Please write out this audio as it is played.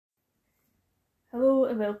Hello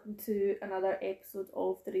and welcome to another episode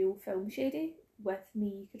of The Real Film Shady with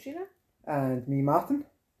me, Katrina. And me, Martin.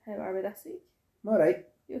 How are we this week? I'm alright.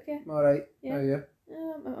 You okay? I'm alright. Yeah. How are you?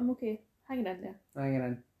 I'm okay. Hanging in there. Hanging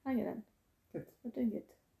in. Hanging in. Good. We're doing good.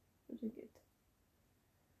 We're doing good.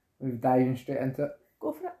 We're diving straight into it.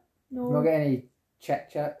 Go for it. We've not got any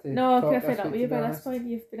chit-chat to No, I'm talk kind of this fed up week, with you to be by this honest. point.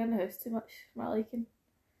 You've been in the house too much for my liking.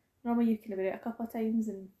 Normally you've kind of been out a couple of times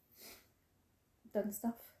and done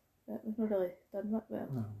stuff. But we've not really done that well.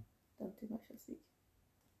 No. Done too much this week.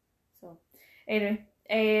 So,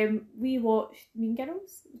 anyway, we watched Mean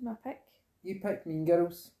Girls. It was my pick. You picked Mean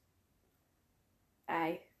Girls.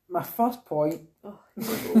 Aye. My first point... Oh,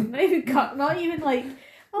 not even cut, not even like,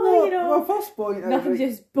 My first point nothing is... Like,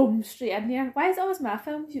 just boom straight in there. Why is it always my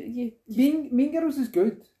films? You Mean Girls is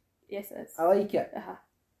good. Yes, it is. I like it. Uh-huh.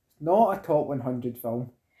 It's not a top 100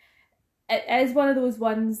 film. It is one of those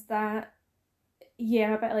ones that, yeah,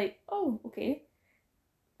 I'm a bit like, oh, okay.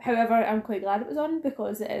 However, I'm quite glad it was on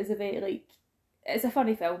because it is a very, like, it's a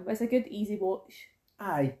funny film. It's a good, easy watch.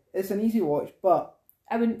 Aye, it's an easy watch, but...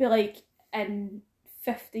 I wouldn't be like, in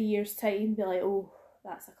 50 years' time, be like, oh,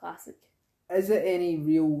 that's a classic. Is it any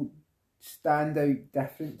real standout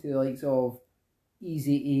different to the likes of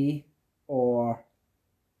Easy A or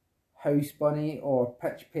House Bunny or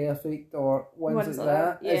Pitch Perfect or ones like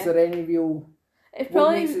that? Yeah. Is there any real... It's What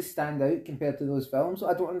probably, makes it stand out compared to those films?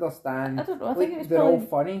 I don't understand. I don't know, I Like, think it was they're probably, all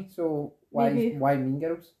funny, so why maybe- why Mean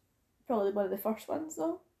Girls? probably one of the first ones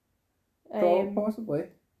though. Possibly.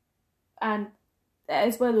 And it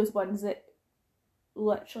is one of those ones that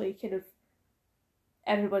literally kind of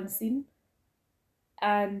everyone's seen,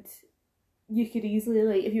 and you could easily,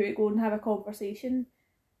 like, if you were to go and have a conversation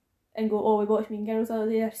and go, oh, we watched Mean Girls the other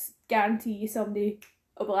day, I guarantee you somebody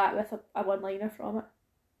will be like with a one-liner from it.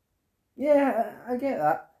 Yeah, I get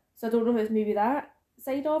that. So I don't know if it's maybe that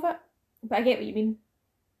side of it, but I get what you mean.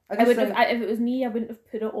 I I just wouldn't think, have, if it was me, I wouldn't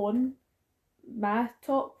have put it on my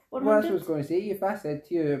top well, that's what I 100. was going to say. If I said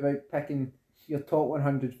to you about picking your top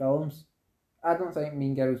 100 films, I don't think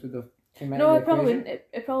Mean Girls would have come into No, the it probably equation. wouldn't.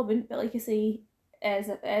 It probably wouldn't. But like you say, it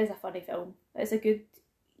is a funny film. It's a good,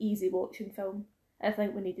 easy watching film. I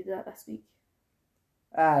think we needed that this week.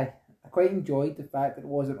 Aye, I quite enjoyed the fact that it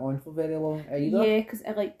wasn't on for very long either. Yeah, because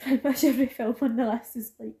like pretty much every film on the list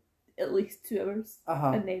is like at least 2 hours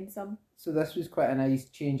Uh-huh. and then some. So this was quite a nice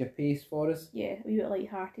change of pace for us. Yeah, a wee bit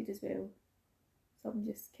light-hearted as well. Something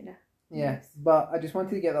just kind of. Yeah, nice. but I just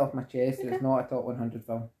wanted to get that off my chest. That Okay. It's not a top 100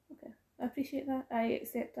 film. I appreciate that. I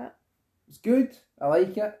accept that. It's good. I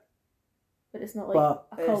like it. But it's not like But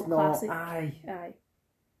a cult it's not. classic. Aye. Aye.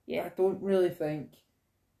 Yeah. I don't really think,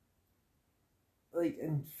 like,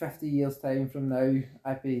 in 50 years' time from now,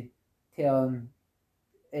 I'd be telling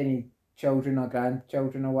any children or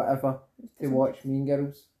grandchildren or whatever to watch Mean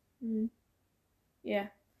Girls. Mm. Yeah.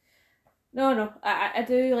 No. I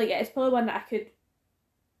do like it. It's probably one that I could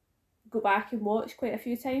go back and watch quite a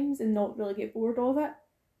few times and not really get bored of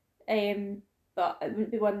it. But it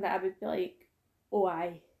wouldn't be one that I would be like, oh,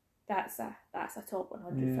 aye, that's a top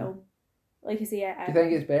 100 Yeah. film. Like I say, Do you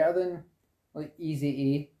think it's better than, like,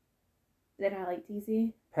 Easy then I liked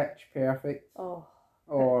Easy. A, Pitch Perfect, Oh,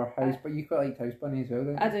 or House... But you quite liked House Bunny as well,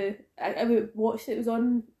 didn't you? I do. I watched it. It was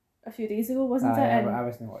on a few days ago, wasn't it? Aye, And I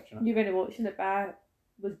wasn't watching it. you weren't watching it, but I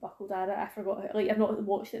was buckled at it. I forgot it. Like, I've not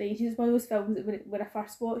watched it in ages. It's one of those films that when I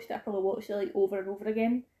first watched it, I probably watched it like over and over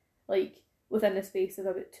again. Like within the space of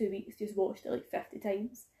about 2 weeks, just watched it like 50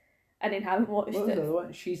 times, and then haven't watched What was it. the other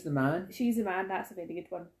one? She's the Man. She's a Man. That's a very good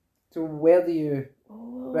one. So where do you...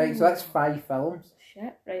 Oh, Right, so that's 5 films.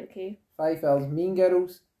 shit. Right, okay. 5 films. Mean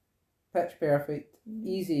Girls, Pitch Perfect, Mm.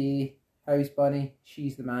 Easy A, House Bunny,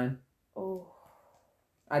 She's the Man. Oh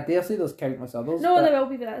I dare say there's countless others. no, but there will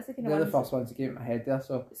be, but that's the kind of they're the one. first ones that came in my head there.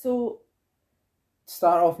 So So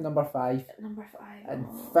start off number 5 number 5 and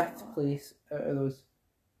oh. 5th place out of those.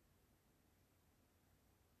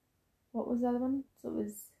 What was the other one? So it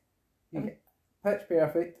was You get Pitch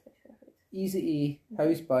Perfect, Perfect. Easy A,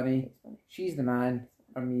 House Bunny, It's funny. She's the Man,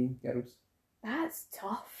 or Mean Girls. That's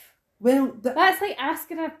tough. Well, That's like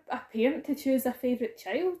asking a parent to choose a favourite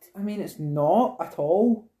child. I mean, it's not at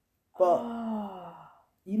all. But Oh.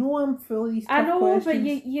 you know, I'm full of these tough I know, questions.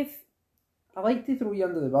 but you've. I like to throw you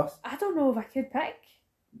under the bus. I don't know if I could pick.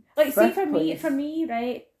 Like, see, Fifth for place. me,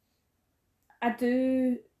 right, I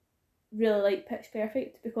do really like Pitch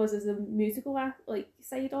Perfect because there's a musical like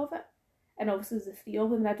side of it, and obviously there's the 3 of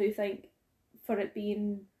them. And I do think for it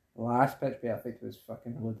being The last Pitch Perfect was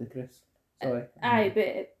fucking ludicrous. Sorry. aye, but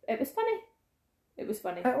it was funny. It was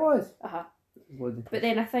funny. It was. Uh-huh. It was ludicrous. But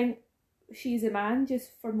then I think She's a Man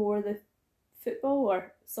just for more the football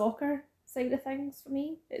or soccer side of things for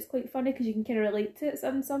me. It's quite funny because you can kind of relate to it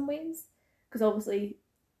in some ways. Because obviously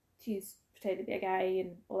she's pretending to be a guy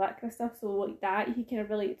and all that kind of stuff. So like that, you can kind of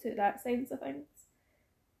relate to that sense of things.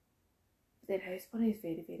 But then House Bunny is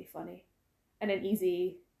very, very funny. And then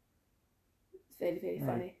Easy is very, very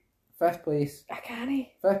funny. Fifth place. I can't.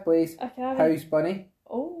 Fifth place. I can't. House Bunny.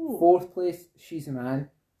 Oh. Fourth place, She's a Man.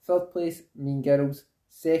 Third place, Mean Girls.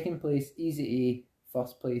 Second place, Easy A.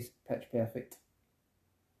 First place, Pitch Perfect.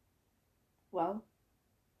 Well,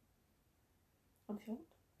 I'm shocked.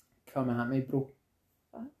 Come at me, bro.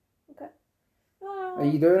 Okay. Are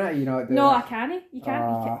you doing it? Are you not doing it? No, I can't. You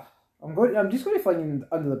can't. I'm just going to fling you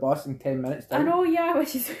under the bus in 10 minutes time. I know, yeah,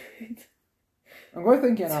 which is good. I'm going to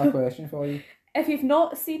think of another question for you. If you've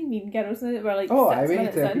not seen Mean Girls, now that we're like 6 we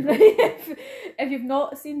minutes need to. in, if you've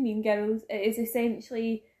not seen Mean Girls, it is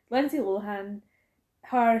essentially Lindsay Lohan.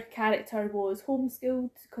 Her character was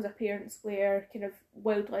homeschooled because her parents were kind of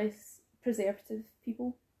wildlife preservative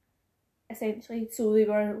people, essentially. So they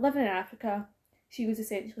were living in Africa. She was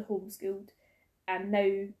essentially homeschooled, and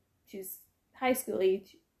now she's high school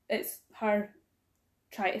age. It's her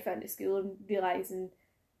trying to fit into school and realising,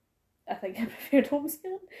 I think I preferred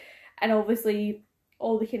homeschooling. And obviously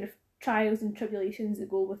all the kind of trials and tribulations that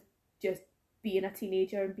go with just being a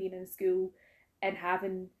teenager and being in school and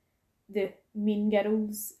having the mean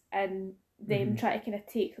girls and them try to kind of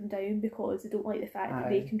take them down because they don't like the fact that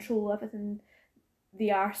they control everything. They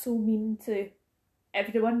are so mean to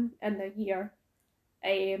everyone in their year.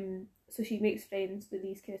 So she makes friends with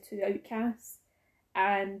these kind of two outcasts,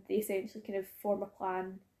 and they essentially kind of form a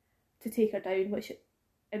plan to take her down, which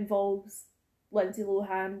involves Lindsay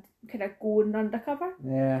Lohan kind of going undercover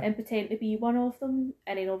and pretend to be one of them,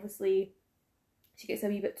 and then obviously she gets a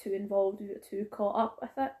wee bit too involved, a wee bit too caught up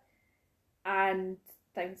with it, and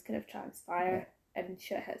things kind of transpire and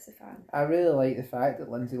shit hits the fan. I really like the fact that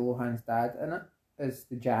Lindsay Lohan's dad in it is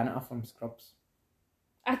the janitor from Scrubs.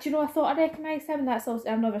 Do you know, I thought I recognised him, and that's also,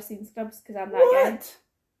 I've never seen Scrubs because I'm that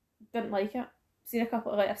guy. Didn't like it. Seen a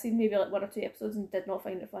couple, I've seen maybe like 1 or 2 episodes and did not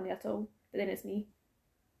find it funny at all, but then it's me.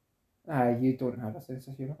 You don't have a sense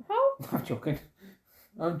of humour. How? I'm joking.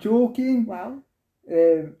 I'm joking. Wow.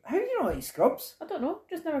 How do you not like Scrubs? I don't know.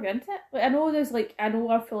 Just never got into it. Like, I know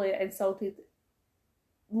I've probably insulted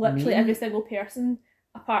literally every single person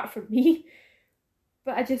apart from me,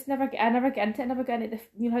 but I never get into it. I never get into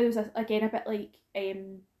you know how there's again a bit like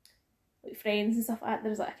Friends and stuff like that.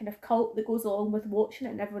 There's like a kind of cult that goes along with watching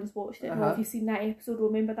it, and everyone's watched it. Oh, have you seen that episode?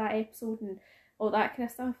 Remember that episode and all that kind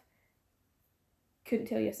of stuff. Couldn't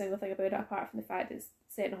tell you a single thing about it apart from the fact that it's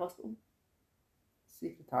set in a hospital.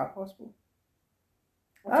 Secret Heart Hospital.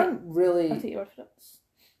 I'll take your word for it.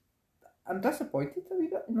 I'm disappointed a wee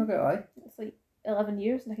bit, I'm not gonna lie. It's like 11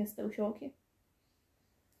 years and I can still shock you.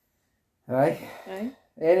 Aye.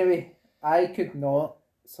 Anyway, I could not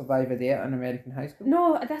survive a day at an American high school.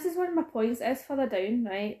 No, this is one of my points. It is further down,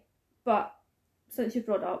 right? But since you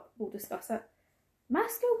brought it up, we'll discuss it. My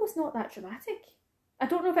school was not that dramatic. I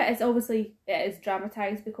don't know if it is, obviously it is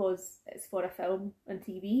dramatised because it's for a film and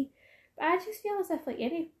TV, but I just feel as if like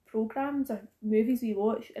any programmes or movies we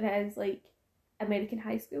watch and it is like American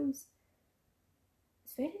high schools,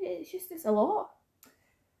 it's a lot.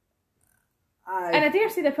 And I dare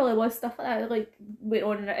say there probably was stuff like that like went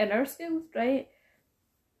on in our schools, right?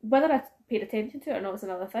 Whether I paid attention to it or not is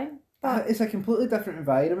another thing. But it's a completely different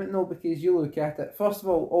environment though, because you look at it, first of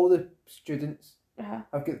all the students have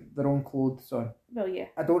got their own clothes on. Well, yeah.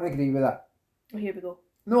 I don't agree with that. Well, here we go.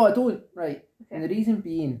 No, I don't. Right. Okay. And the reason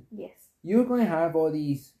being, yes, you're going to have all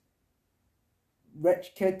these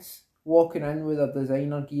rich kids walking in with their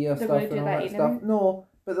designer gear stuff and all that stuff. No,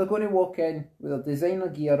 but they're going to walk in with their designer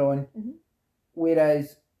gear on,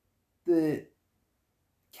 whereas the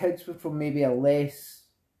kids from maybe a less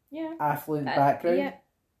affluent background,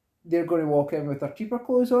 they're going to walk in with their cheaper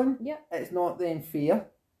clothes on. It's not then fair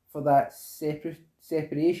for that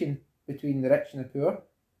separation between the rich and the poor.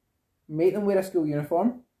 Make them wear a school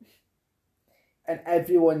uniform, and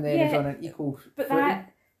everyone then is on an equal footing. But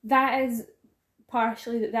that is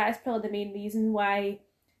partially, that is probably the main reason why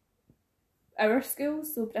our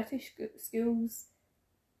schools, so British schools,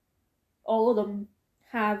 all of them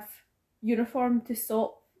have uniform to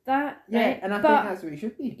stop that. Yeah, right? And I think that's what it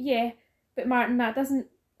should be. Yeah, but Martin, that doesn't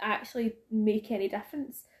actually make any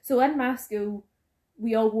difference. So in my school,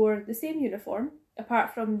 we all wore the same uniform,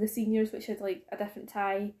 apart from the seniors, which had like a different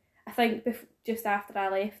tie. I think just after I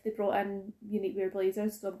left, they brought in unique wear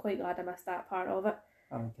blazers, so I'm quite glad I missed that part of it.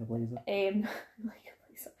 I like a blazer. I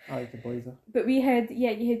like a blazer. But you had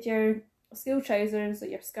your school trousers,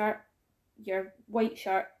 like your skirt, your white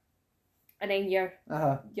shirt, and then your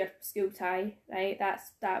school tie, right?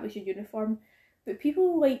 That was your uniform. But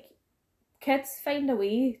people, like, kids find a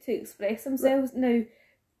way to express themselves. Now,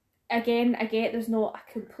 again, I get there's not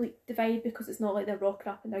a complete divide because it's not like they're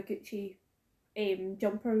rocking up in their Gucci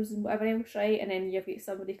jumpers and whatever else, right? And then you've got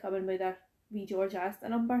somebody coming with their wee George Aston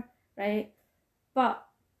number, right? But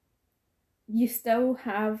you still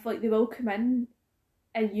have, like, they will come in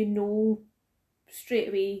and you know straight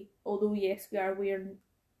away, although yes, we are wearing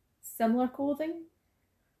similar clothing,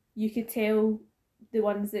 you could tell the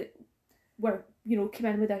ones that were, you know, came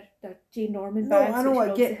in with their Jane Norman bags, I know, which I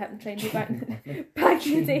were get obviously hip and trendy back in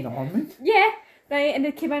the day. Jane Norman? Yeah, right, and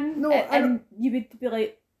they came in No, and you would be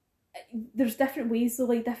like, there's different ways, so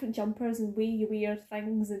like different jumpers and way you wear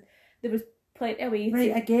things, and there was plenty of ways.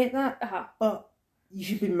 Right, I get that, but you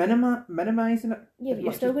should be minimising it. Yeah, as but you're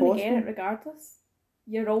much still as going to get possible. it regardless.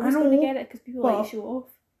 You're always going to get it because people like to show off.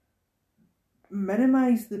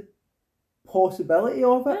 Minimise the possibility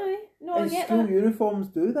of it. Aye, no, I and get school that. uniforms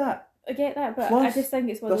do that. I get that, but Plus, I just think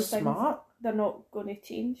it's one of those things smart. they're not going to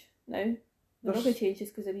change now. They're not going to change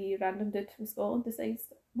just because a wee random dude from Scotland decides.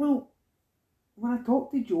 Well, when I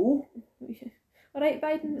talked to Joe... Alright,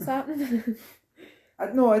 Biden, what's happening? I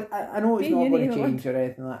know it's not going to change or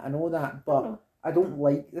anything like that. I know that, but Oh. I don't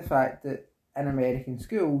like the fact that in American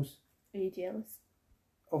schools... Are you jealous?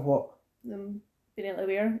 Of what? Them being able to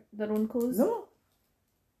wear their own clothes? No.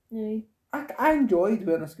 Yeah. I enjoyed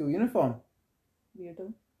wearing a school uniform.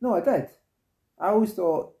 Weirdo. No, I did. I always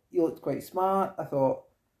thought you looked quite smart. I thought,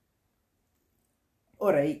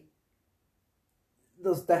 alright,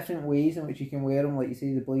 there's different ways in which you can wear them, like you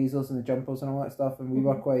say, the blazers and the jumpers and all that stuff, and we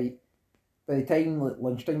were quite... By the time like,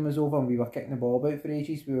 lunchtime was over and we were kicking the ball about for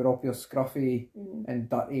ages, we were up here scruffy and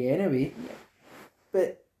dirty anyway. Yeah.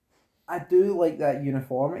 But I do like that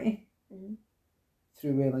uniformity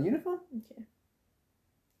through wearing a uniform. Okay.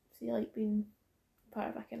 So you like being part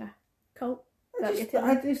of a kind of cult?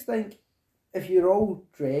 I just think if you're all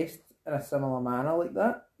dressed in a similar manner like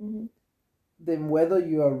that, then whether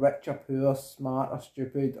you are rich or poor, smart or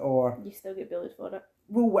stupid, or... You still get bullied for it.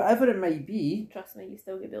 Well, whatever it might be... Trust me, you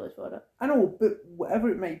still get bullied for it. I know, but whatever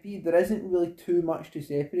it might be, there isn't really too much to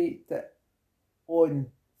separate that on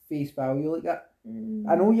face value like that.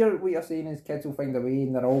 I know what you're saying is kids will find a way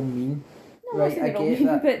and they're all mean. No, right, I get mean,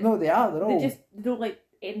 that. But no, they are. They're all... They don't like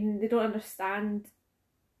anything. They don't understand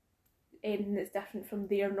anything that's different from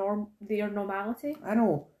their normality. I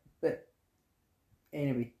know, but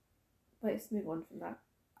anyway. Let's move on from that.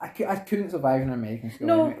 I couldn't survive in an American school.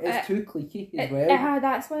 No, anyway. It's too cliquey as well.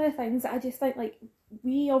 That's one of the things that I just think, like,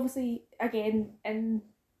 we obviously, again, in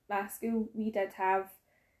my school, we did have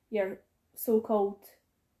your so-called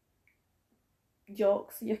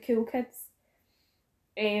jocks, your cool kids.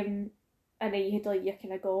 And then you had, like, your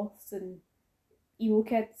kind of goths and emo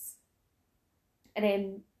kids. And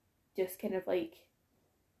then just kind of, like,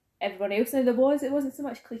 everyone else. Now, it wasn't so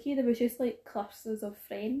much cliquey, there was just, like, clusters of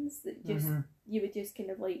friends that just... You would just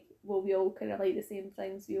kind of like, well, we all kind of like the same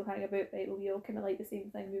things, we all hang about, right? Well, we all kind of like the same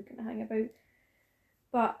thing, we all kind of hang about.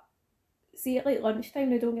 But see, at like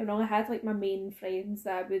lunchtime, now don't get me wrong, I had like my main friends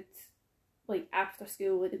that I would, like after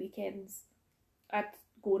school or the weekends, I'd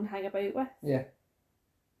go and hang about with. Yeah.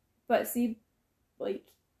 But see, like,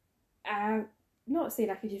 I'm not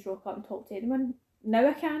saying I could just rock up and talk to anyone. Now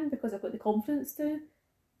I can because I've got the confidence to.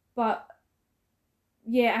 But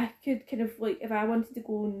yeah, I could kind of like, if I wanted to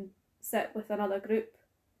go and sit with another group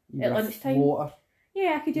at lunchtime.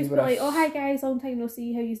 Yeah, I could just be like, oh hi guys, long time no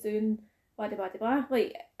see, how you doing? Blah blah blah blah.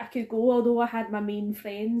 Like I could go, although I had my main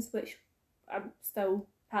friends, which I'm still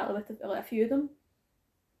partly with like a few of them.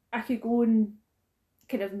 I could go and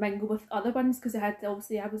kind of mingle with other ones because I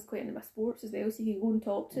was quite into my sports as well, so you could go and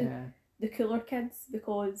talk to the cooler kids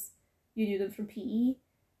because you knew them from PE,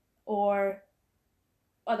 or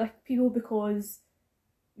other people because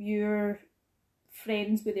you're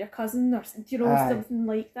friends with your cousin or something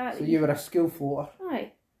like that. So you were a school floater.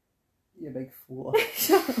 Aye. You a big floater.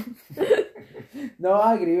 Shut up. No,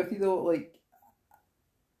 I agree with you though. Like,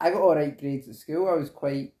 I got alright grades at school. I was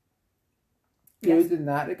quite good in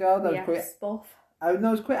that regard. I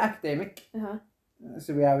was quite academic. That's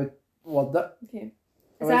the way I would word it. Okay.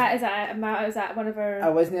 Is that one of our... I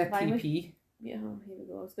wasn't a language? TP. Yeah, here we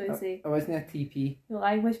go. I was going to say... I wasn't a TP. The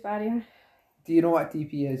language barrier. Do you know what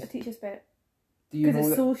TP is? A teacher's pet. Do you know because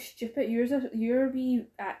it's so stupid. Your wee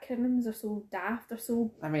acronyms are so daft. They're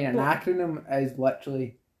so... I mean, an acronym is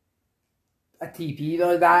literally a TP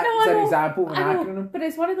though. That's an example of an acronym. But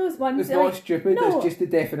it's one of those ones... It's not stupid, it's just the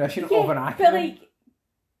definition of an acronym. But like,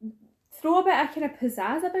 throw a bit of kind of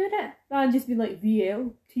pizzazz about it rather than just being like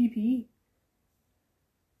VL, TP.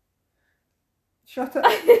 Shut it.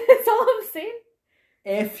 That's all I'm saying.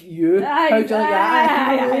 F you. How'd you like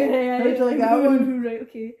that? How'd you like that one? Right,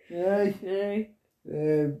 okay.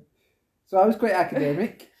 Aye. So I was quite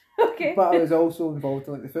academic. Okay. But I was also involved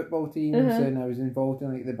in like the football teams, Uh-huh. and I was involved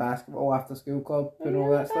in like the basketball after school club and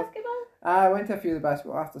all Yeah, that stuff. basketball. I went to a few of the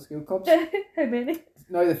basketball after school clubs. How many?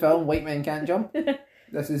 Now the film White Men Can't Jump.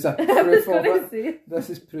 This is a I was proof of gonna it. say. This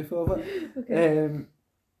is proof of it. Okay.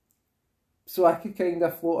 So I could kind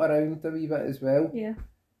of float around a wee bit as well. Yeah.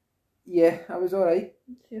 Yeah, I was alright.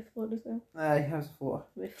 She floated as well. Aye, I was a floater.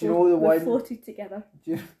 We Do you know the we one? floated together.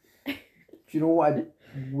 Do you know what I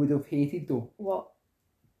would have hated though? What?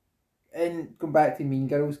 And going back to Mean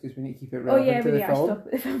Girls, because we need to keep it Oh relevant yeah, to we the actually film. talked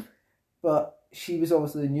about the film. But she was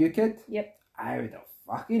obviously the new kid. Yep. I would have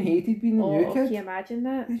fucking hated being the new kid. Can you imagine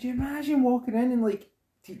that? Could you imagine walking in and like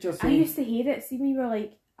teachers I saying, used to hate it. See, when you were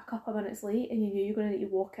like a couple of minutes late and you knew you were going to need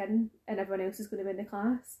to walk in and everyone else is going to be in the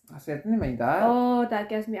class. I said, didn't mind that. Oh, that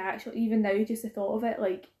gives me actual, even now, just the thought of it,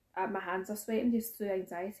 like, my hands are sweating just through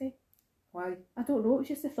anxiety. Why? I don't know, it's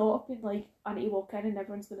just the thought of being like, I need to walk in and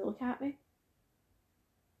everyone's going to look at me.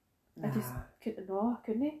 I just couldn't, no, I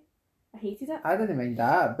couldn't. I hated it. I didn't mind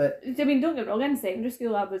that, but I mean, don't get me wrong, in secondary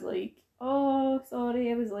school I was like, oh,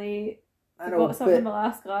 sorry, I was late. I I know, got something in but my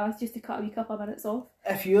last class just to cut a wee couple of minutes off.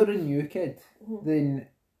 if you're a new kid, Mhm. then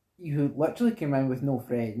you literally came in with no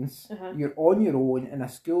friends. Uh-huh. You're on your own in a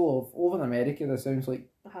school of, over in America, that sounds like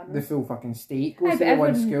the full fucking state goes to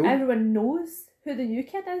one school. Everyone knows who the new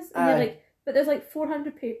kid is. And you're like, but there's like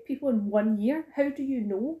 400 people in 1 year. How do you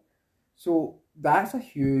know? So that's a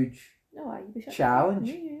huge No, you'd be challenge.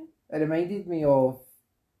 Yeah. It reminded me of,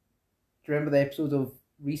 do you remember the episode of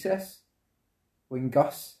Recess? When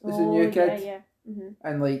Gus is a new kid? Yeah. Mm-hmm.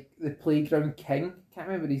 And like the playground king, can't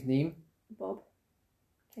remember his name. Bob.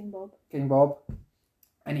 King Bob. King Bob.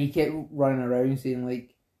 And he kept running around saying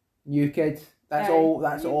like, new kid. That's Aye.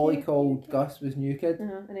 all he New kid, called new kid. Gus was new kid.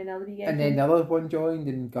 Uh-huh. And then another wee guy. And then the other one joined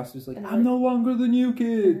and Gus was like, And I'm like- no longer the new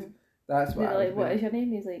kid. Mhm. That's what They're I was like, what doing. is your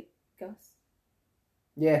name? He's like, Gus.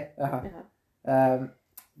 Yeah, Uh-huh.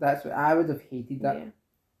 that's what I would have hated that. Yeah.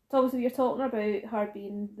 So obviously you're talking about her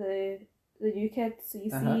being the new kid, so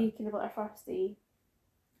you Uh-huh. see kind of like her first day.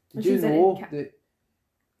 Did She you was in know ca- that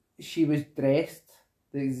she was dressed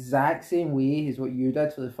the exact same way as what you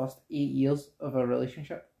did for the first 8 years of our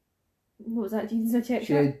relationship? What was that, jeans and a check She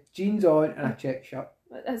shirt? had jeans on and a check shirt.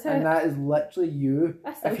 That's how And that is literally you.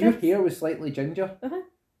 I still If your dress. hair was slightly ginger, Uh-huh.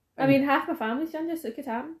 I and mean, half my family's ginger, so it could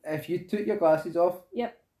happen. if you took your glasses off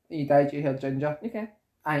Yep. and you dyed your hair ginger, Okay.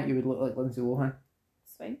 I think you would look like Lindsay Lohan.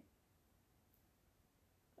 It's fine.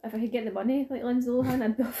 If I could get the money like Lindsay Lohan,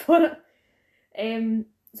 I'd go for it.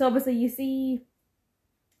 So obviously you see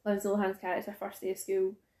Lindsay Lohan's character first day of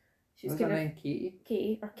school. She's What's her kind of name? Katie?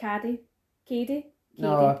 Katie or Caddy. Katie?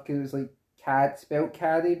 No, because it was like Cad, spelt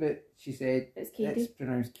Caddy, but she said It's Katie. it's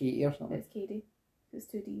pronounced Katie or something. It's Katie. It's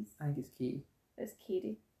 2 D's. I think it's Katie. It's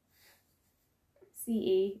Katie.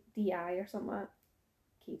 Cadi or something like that.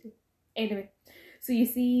 Katie. Anyway, so you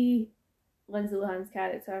see Lindsay Lohan's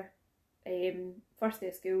character, first day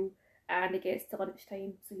of school, and it gets to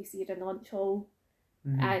lunchtime, so you see her in the lunch hall,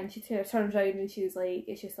 Mhm. and she turns around and she's like,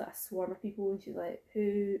 it's just like a swarm of people, and she's like,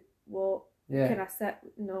 who, what, Yeah. can I sit?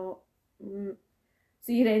 No.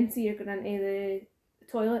 So you then see her going into the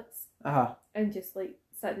toilets Uh-huh. and just like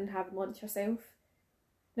sitting and having lunch herself.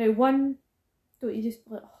 Now, one, don't you just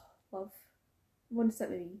be like, oh, love, one, sit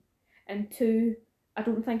with me, and two, I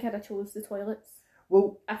don't think I'd have chose the toilets.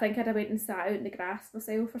 Well, I think I'd have went and sat out in the grass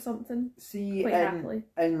myself or something, see, quite happily.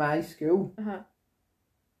 in my school, Uh-huh.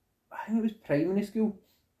 I think it was primary school,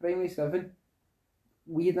 primary 7,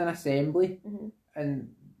 we had an assembly, Mm-hmm.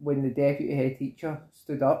 and when the deputy head teacher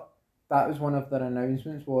stood up, that was one of their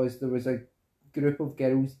announcements, was there was a group of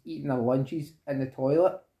girls eating their lunches in the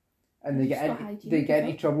toilet, and they It's get not into, hygienic, they get is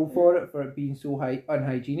into it? trouble for it being so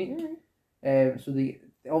unhygienic. Mm-hmm. So they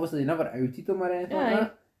obviously never outed them or anything Aye. like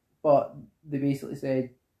that, but they basically said,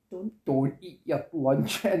 don't eat your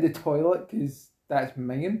lunch in the toilet because that's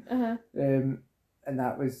minging. Uh-huh. And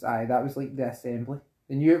that was like the assembly.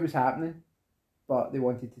 They knew it was happening, but they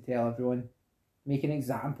wanted to tell everyone, make an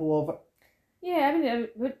example of it. Yeah, I mean, I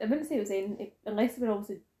wouldn't say it was anything, unless they were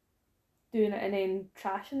also doing it and then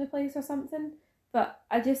trashing the place or something. But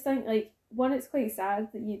I just think, like, one, it's quite sad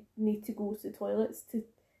that you need to go to the toilets to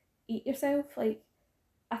eat yourself. Like,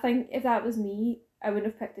 I think if that was me, I wouldn't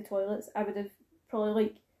have picked the toilets. I would have probably,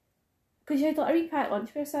 like, because you had like a wee packed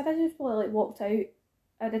lunch for her, so I'd have just probably like walked out.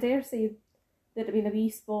 And I dare say there'd have been a wee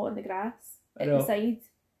spot in the grass I at know. the side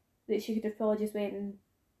that she could have probably just went and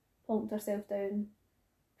plonked herself down,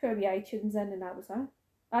 put a wee iTunes in, and that was that.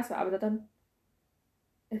 That's what I would have done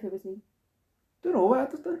if it was me. Don't know what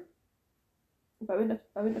I'd have done. But I wouldn't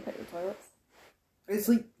have picked the toilets. It's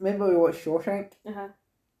like, remember we watched Shawshank? Uh-huh.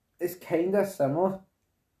 It's kind of similar.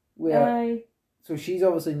 Where, so she's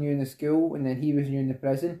obviously new in the school, and then he was new in the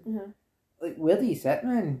prison. Uh-huh. Like, where do you sit,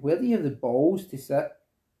 man? Where do you have the balls to sit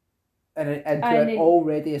into an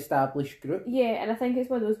already established group? Yeah, and I think it's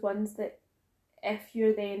one of those ones that if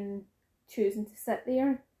you're then choosing to sit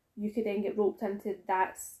there, you could then get roped into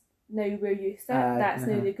that's now where you sit. That's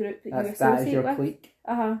now the group that you associate that is your with. clique.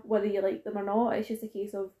 Whether you like them or not, it's just a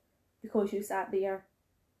case of because you sat there,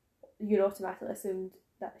 you're automatically assumed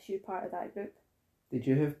that's you part of that group. Did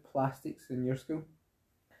you have plastics in your school?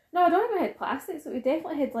 No, I don't think we had plastics, but we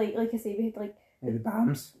definitely had like I say, we had like the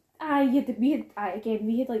BAMs.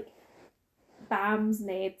 We had like BAMs,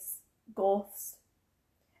 Neds, Goths,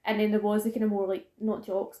 and then there was the kind of more like not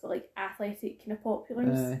jocks but like athletic kind of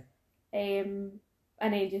populars, and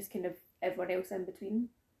then just kind of everyone else in between.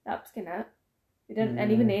 That was kind of it. We didn't,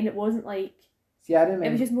 and even then it wasn't like. See, I remember.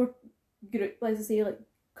 It was just more group, let's say, like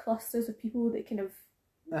clusters of people that kind of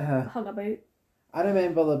hung about. I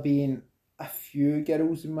remember there being a few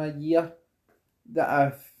girls in my year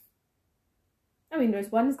that I mean,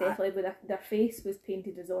 there's ones definitely where their face was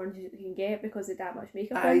painted as orange as you can get because of that much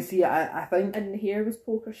makeup. I think. And the hair was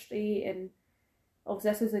poker straight, and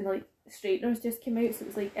obviously this was when like straighteners just came out, so it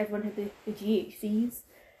was like everyone had the GHCs.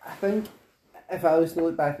 I think if I was to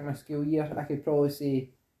look back at my school year, I could probably say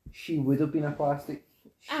she would have been a plastic.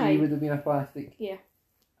 She would have been a plastic. Yeah.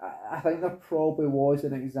 I think there probably was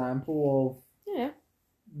an example of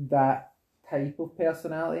that type of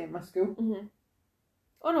personality in my school. Mm-hmm.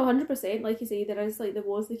 Oh no, 100%. Like you say, there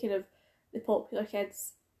was the kind of the popular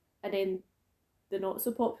kids, and then the not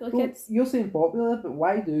so popular kids. You're saying popular, but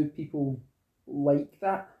why do people like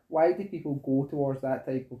that? Why do people go towards that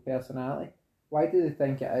type of personality? Why do they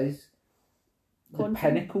think it is the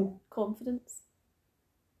pinnacle? Confidence.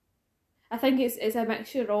 I think it's a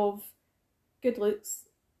mixture of good looks,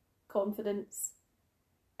 confidence,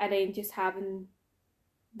 and then just having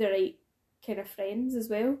the right kind of friends as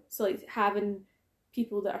well. So like having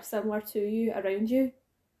people that are similar to you around you.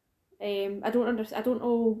 I don't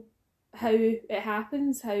know how it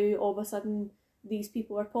happens, how all of a sudden these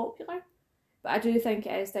people are popular, but I do think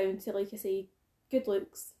it is down to, like I say, good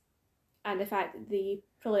looks and the fact that they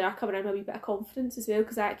probably are coming in with a wee bit of confidence as well,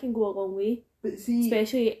 because that can go a long way. But see,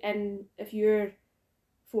 especially if you're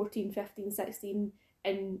 14, 15, 16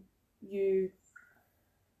 and you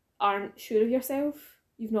aren't sure of yourself,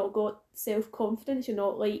 you've not got self-confidence, you're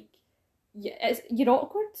not like, you're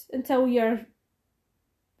awkward until you're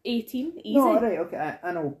 18, easy. No, right, okay,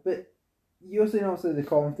 I know, but you're saying obviously the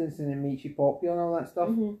confidence and it makes you popular and all that stuff.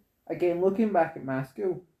 Mm-hmm. Again, looking back at my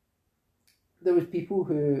school, there was people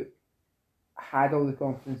who had all the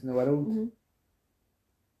confidence in the world, mm-hmm.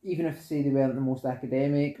 even if, say, they weren't the most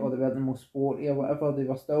academic or they weren't the most sporty or whatever, they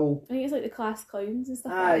were still... I think it's like the class clowns and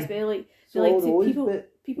stuff like that as well. Like, so they like all to those,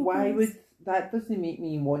 people why please. would... That doesn't make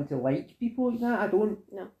me want to like people like that. I don't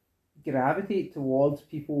No. gravitate towards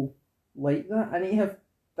people like that. I need to have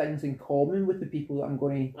things in common with the people that I'm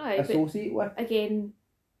going to associate with. Again,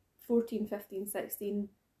 14, 15, 16,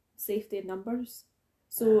 safety in numbers.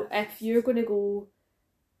 So if you're going to go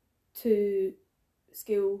to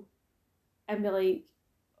school and be like,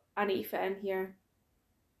 I need to fit in here,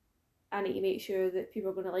 I need to make sure that people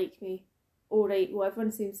are going to like me. Oh right, well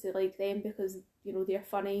everyone seems to like them because, you know, they're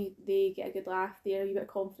funny, they get a good laugh, they're a wee bit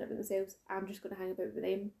confident with themselves, I'm just going to hang about with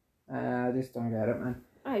them. I just don't get it, man.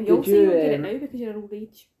 You also don't get it now because you're an old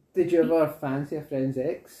age. Did you ever fancy a friend's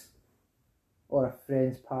ex? Or a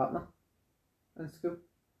friend's partner in school?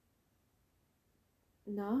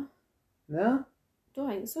 No. No? Don't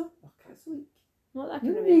think so. It's like... Not that I can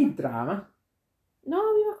You remember. need drama.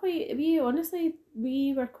 No, we were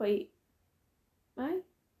quite... Aye.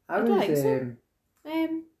 I don't think so.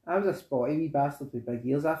 I was a spotty wee bastard with big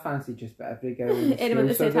ears. I fancied just about every girl in the anyone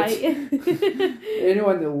that said hi to you.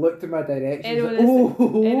 Anyone that looked in my direction. Anyone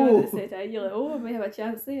that said hi, you're like, oh, I might have a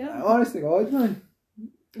chance there. Honest to God, man.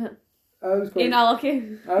 I was quite... Ain't that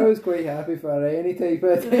lucky? I was quite happy for any type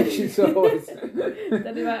of attention, so I was...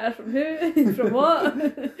 Didn't matter from who, from what.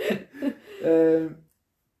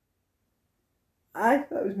 Aye,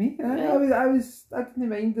 that was me. I didn't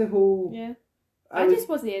mind the whole... Yeah. I just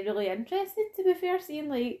wasn't really interested, to be fair, seeing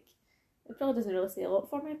like, it probably doesn't really say a lot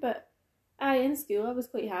for me, but in school I was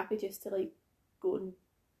quite happy just to like go and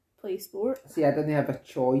play sport. See, I didn't have a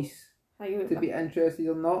choice to be interested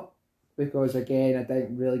or not, because again, I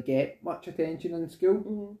didn't really get much attention in school.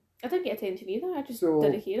 Mm-hmm. I didn't get attention either, I just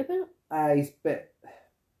didn't care about it. But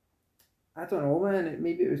I don't know, man,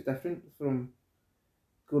 maybe it was different from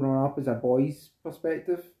growing up as a boy's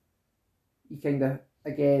perspective. you kind of,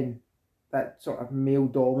 again, that sort of male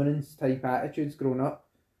dominance type attitudes growing up,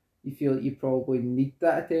 you feel like you probably need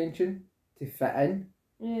that attention to fit in.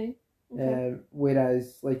 Yeah. Okay.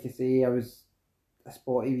 Whereas, like I say, I was a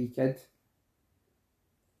spotty wee kid.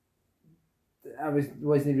 I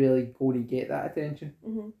wasn't really going to get that attention.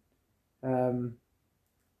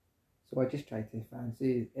 So I just tried to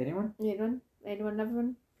fancy anyone. Anyone,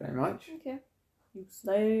 everyone. Pretty much. Okay. You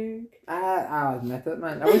slag. I'll admit it,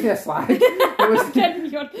 man. I wasn't a slag.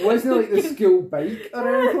 It wasn't like the school bike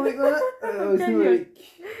or anything like that. It wasn't like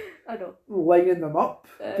I know. lining them up.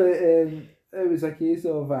 But it was a case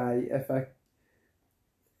of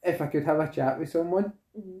if I could have a chat with someone,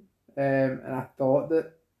 and I thought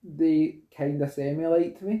that they kind of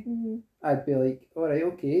semi-liked me, I'd be like, all right,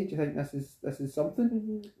 okay, do you think this is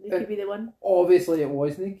something? They could be the one. Obviously it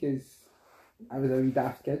wasn't, because I was a wee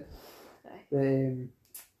daft kid.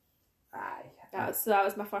 Aye. That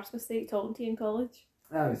was my first mistake, talking to you in college.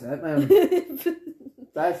 That was it, man.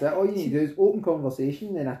 That's it. All you need to do is open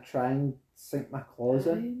conversation, then I try and sink my claws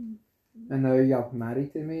in. And now you're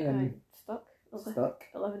married to me and stuck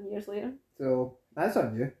 11 years later. So that's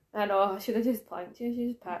on you. I know, I should have just planked you, I should have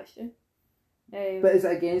just patched you. But is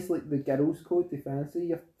it against like the girls' code to fancy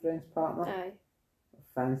your friend's partner? Aye.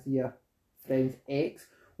 Fancy your friend's ex?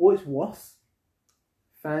 What's worse?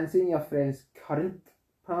 Fancying your friend's current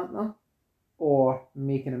partner or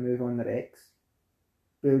making a move on their ex?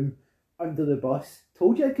 Boom. Under the bus.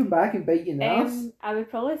 Told you I'd come back and bite you in the arse. I would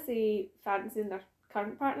probably say fancying their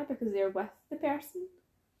current partner because they're with the person.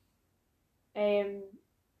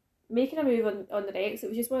 Making a move on their ex, it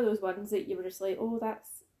was just one of those ones that you were just like, oh,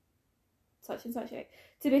 that's such and such ex.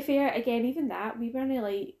 To be fair, again, even that, we weren't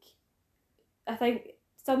like, I think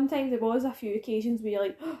sometimes there was a few occasions where you're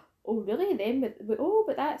like, oh, really, them?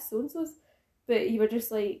 But that's so-and-so's. But you were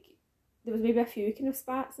just like, there was maybe a few kind of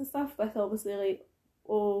spats and stuff with obviously like,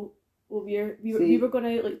 we were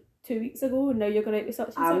going out like 2 weeks ago and now you're going out with such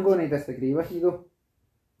and such. I'm going to disagree with you though.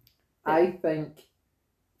 Yeah. I think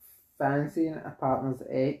fancying a partner's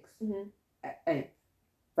ex,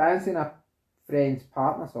 fancying a friend's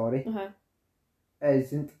partner,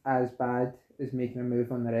 isn't as bad as making a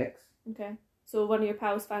move on their ex. Okay. So one of your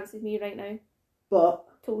pals fancies me right now. But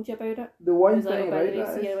told you about it. The one thing about it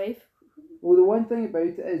is, the one thing about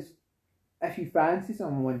it is, if you fancy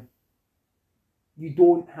someone, you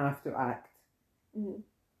don't have to act.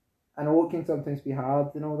 I know it can sometimes be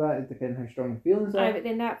hard and all that, depending how strong your feelings are. But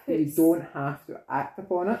then that puts... You don't have to act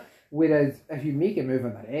upon it. Whereas if you make a move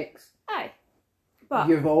on their ex, but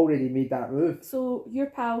you've already made that move. So your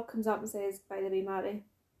pal comes up and says, by the way, Mary,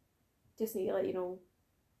 just need to let you know,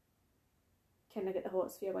 can I get the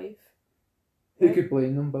hots for your wife? Who could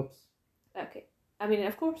blame them, Bubs? Okay. I mean,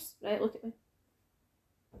 of course, right, look at me.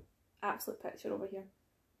 Absolute picture over here.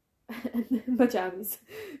 My jammies.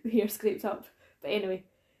 My hair scraped up. But anyway,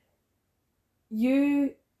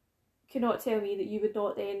 you cannot tell me that you would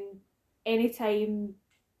not then, anytime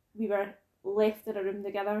we were left in a room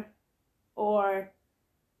together, or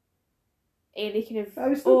any kind of, I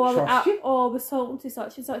was talking to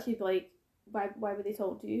such and such, you'd be like, why would they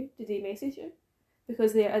talk to you? Did they message you?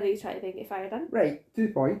 Because are they trying to think if I had done? Right, 2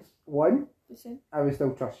 points. One, I would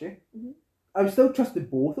still trust you. I would still trust the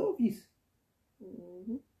both of you.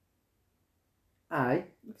 Aye.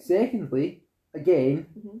 Okay. Secondly, again,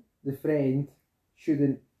 the friend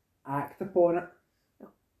shouldn't act upon it. No.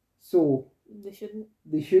 So they shouldn't.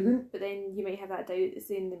 They shouldn't. But then you might have that doubt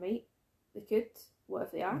saying they might. They could. What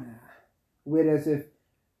if they are? Nah. Whereas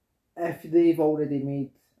if they've already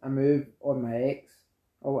made a move on my ex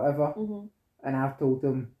or whatever, and I've told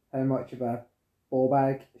them how much of a ball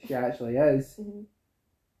bag she actually is.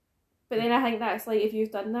 But then I think that's like, if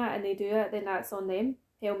you've done that and they do it, then that's on them.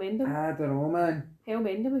 Hell mend them. I don't know, man. Hell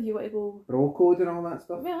mend them if you want to go... Bro code and all that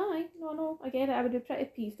stuff. Well, aye. No, I get it. I would be pretty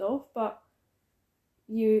peeved off, but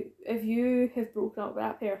if you have broken up with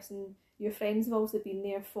that person, your friends have also been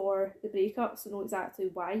there for the breakup, so know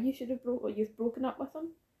exactly why you've broken up with them.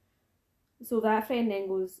 So that friend then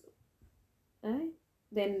goes, aye,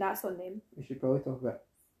 then that's on them. We should probably talk about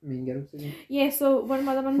Mean Girls again. Yeah, so one of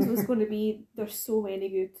my other ones was going to be, there's so many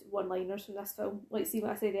good one-liners from this film. Like, see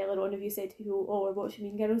what I said earlier on, if you said to people, oh, we're watching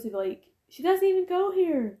Mean Girls, they'd be like, she doesn't even go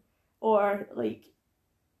here. Or, like,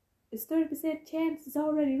 it's 30% chance it's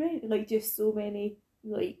already right. Like, just so many,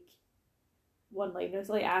 like, one-liners.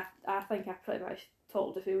 Like, I think I pretty much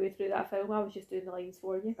talked a few way through that film. I was just doing the lines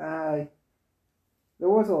for you. Aye. There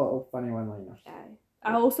was a lot of funny one-liners. Aye.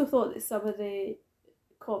 I also thought that some of the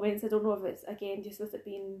comments, I don't know if it's again just with it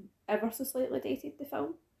being ever so slightly dated, the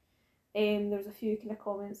film, there was a few kind of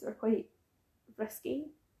comments that were quite risky.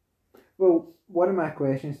 Well, one of my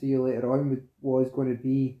questions to you later on was going to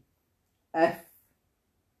be, if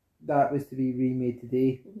that was to be remade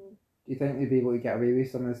today, Mm-hmm. do you think they'd be able to get away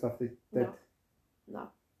with some of the stuff they did? No.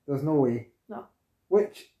 There's no way. No.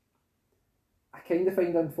 Which I kind of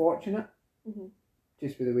find unfortunate, Mm-hmm.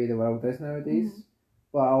 just with the way the world is nowadays. Mm-hmm.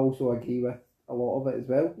 But I also agree with a lot of it as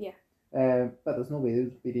well. Yeah. But there's no way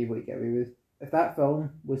they'd be able to get away with. If that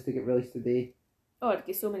film was to get released today, Oh, I'd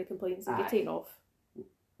get so many complaints. They'd get taken off.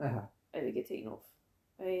 uh-huh. It would get taken off.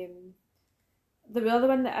 The other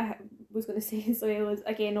one that I was going to say as well is,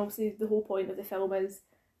 again, obviously the whole point of the film is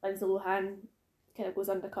Lindsay Lohan kind of goes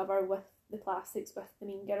undercover with the plastics with the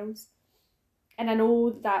Mean Girls. And I know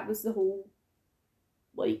that was the whole,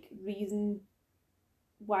 like, reason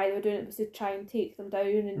why they were doing it, was to try and take them down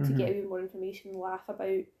and to get even more information and laugh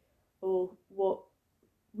about, what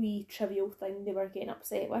wee trivial thing they were getting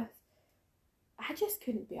upset with. I just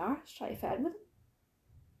couldn't be arsed trying to fit in with them.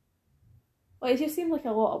 Like, it just seemed like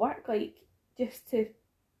a lot of work, like, just to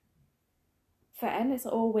fit in. It's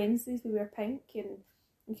like, oh, Wednesdays we wear pink and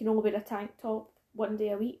you can only wear a tank top one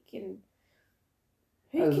day a week, and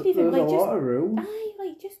who could even, like, a just... lot of rules. Aye,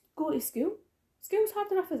 like, just go to school. School's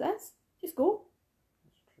hard enough as it is. Just go.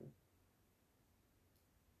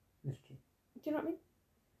 That's true. Do you know what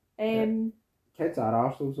I mean? Kids are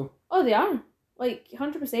arseholes though. Oh, they are. Like,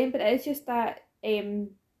 100%, but it is just that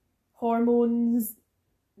hormones,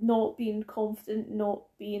 not being confident, not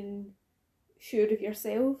being sure of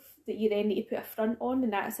yourself, that you then need to put a front on,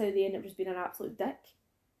 and that's how they end up just being an absolute dick.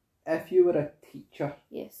 If you were a teacher,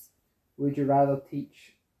 Yes. would you rather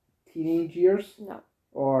teach teenage years No.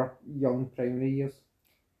 or young primary years?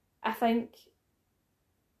 I think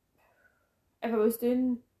if I was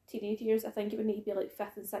doing teenage years, I think it would need to be like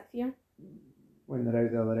 5th and 6th year. When they're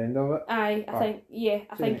out the other end of it? Aye, I think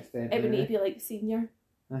it would need to be like senior.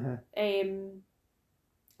 Uh-huh.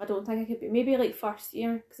 I don't think I could be, maybe like 1st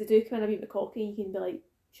year, because they do come in a wee bit cocky and you can be like,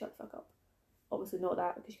 shut the fuck up. Obviously not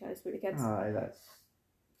that, because you can't swear to kids. Aye, that's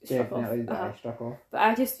Struck definitely off. struck off. But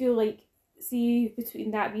I just feel like, see,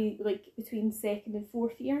 between 2nd and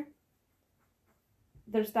 4th year,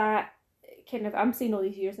 there's that kind of, I'm saying all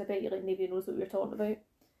these years, I bet you like nobody knows what we're talking about.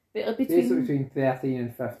 But like between 13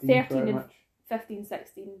 and 15, 13 pretty and much. 15,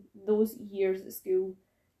 16, those years at school,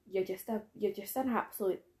 you're just an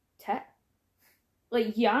absolute tit.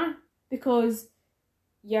 Like, yeah, because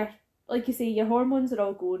you're, like you say, your hormones are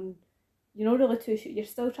all going, you're not really too sure, you're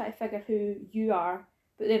still trying to figure who you are,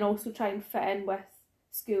 but then also try and fit in with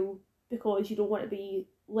school, because you don't want to be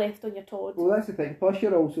left on your Todd. Well, that's the thing. Plus,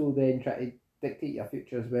 you're also then trying to dictate your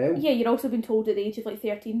future as well. Yeah, you're also been told at the age of like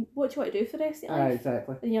 13, what do you want to do for the rest of your life?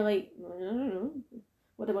 Exactly. And you're like, I don't know,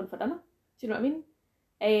 what do I want for dinner? Do you know what I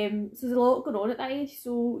mean? So there's a lot going on at that age,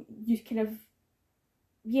 so you kind of,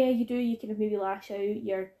 yeah, you kind of maybe lash out,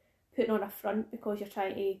 you're putting on a front because you're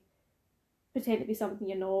trying to pretend to be something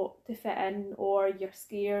you're not, to fit in, or you're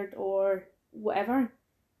scared, or whatever.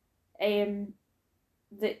 I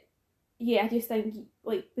just think,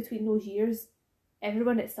 like, between those years,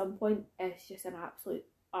 everyone at some point is just an absolute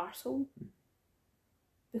arsehole,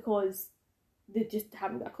 because they just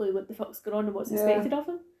haven't got a clue what the fuck's going on and what's expected of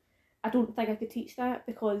them. I don't think I could teach that,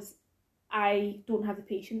 because I don't have the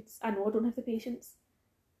patience. I know I don't have the patience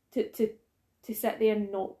to sit there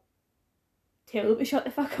and not tell them to shut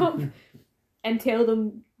the fuck up and tell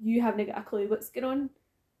them you haven't got a clue what's going on,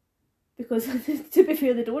 because to be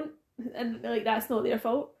fair, they don't, and like, that's not their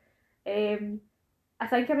fault. I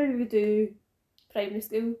think I maybe would do primary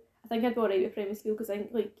school. I think I'd be alright with primary school, because I think,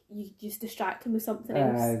 like, you just distract them with something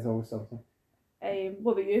else. There's always something.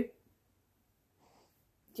 What about you?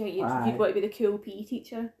 Do you think you'd want to be the cool PE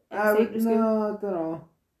teacher in secondary school? No, I don't know.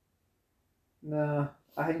 No,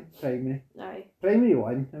 I think primary. Aye. Primary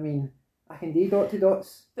 1, I mean, I can do dot to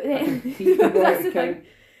dots. But then, I can teach the dot that's to the thing. count.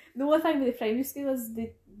 The only thing with the primary school is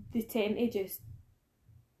they tend to just,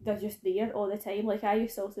 they're just there all the time. Like, I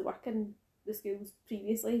used to also work in the schools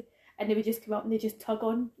previously, and they would just come up and they just tug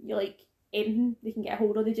on you, like, anything they can get a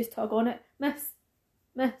hold of, they just tug on it. Miss.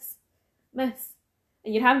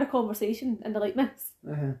 And you're having a conversation and they're like, miss,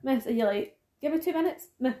 and you're like, give me 2 minutes,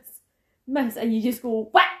 miss, and you just go,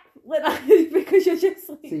 whack, like that, because you're just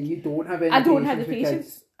like... See, you don't have any I don't have the with patience.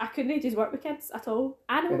 kids. I couldn't just work with kids at all.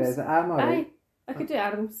 Animals. I'm alright. I could do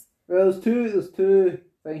animals. Well, there's two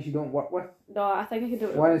things you don't work with. No, I think I could do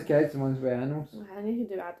it. One is kids and one's with animals. I think you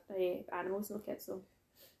can do animals, no kids, though.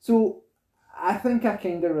 So, I think I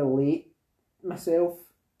kind of relate myself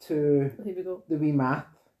to Here we go. the wee math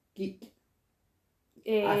geek.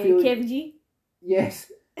 I feel Kevin G.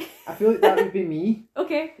 Yes, I feel like that would be me.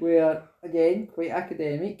 Okay. Where, again, quite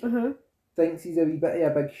academic. Uh-huh. thinks he's a wee bit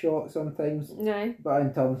of a big shot sometimes, Aye. but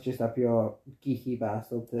in turn, just a pure geeky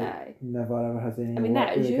bastard that Aye. never ever has any. I mean,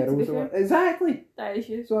 that is you, to be fair. Exactly. That is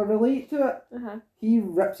you. So I relate to it. He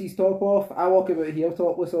rips his top off. I walk about here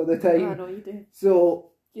topless all the time. I know you do.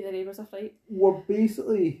 So Give the neighbours a fright. we're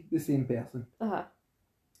basically the same person.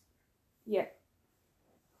 Yeah.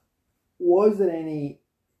 Was there any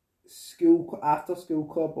after school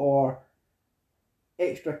club or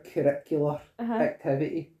extracurricular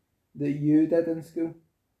activity that you did in school?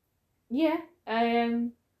 Yeah.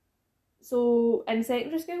 So in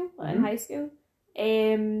secondary school, in high school,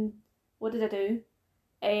 what did I do?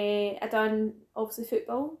 I done obviously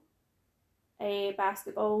football,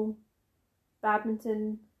 basketball,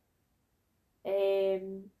 badminton.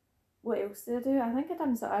 What else did I do? I think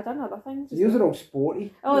I done other things. Yours are all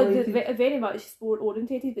sporty. Oh, very much sport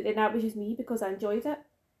orientated, but then that was just me because I enjoyed it.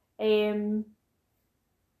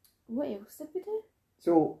 What else did we do?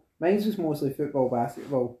 So mine was mostly football,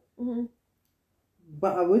 basketball.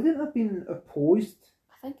 But I wouldn't have been opposed.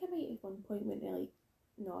 I think I might at one point went to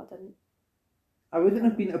no, I didn't. I wouldn't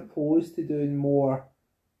have been opposed to doing more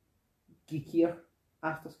geekier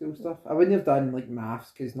after school stuff. I wouldn't have done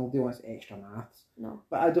maths because nobody wants extra maths. No.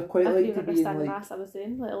 But I'd have quite liked to be in the maths I was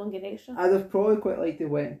doing, let alone getting extra. I'd have probably quite liked to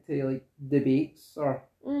went to debates or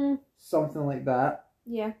something like that.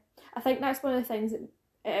 Yeah. I think that's one of the things that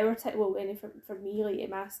at our for me, at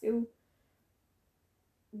my school,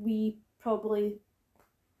 we probably,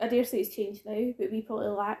 I dare say it's changed now, but we probably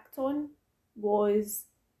lacked on was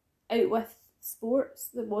out with sports.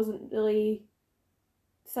 There wasn't really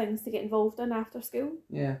things to get involved in after school.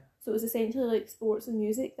 Yeah. So it was essentially sports and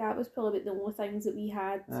music. That was probably the only things that we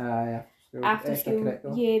had after school.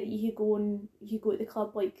 Yeah, that you could go to the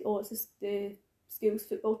club it's just the school's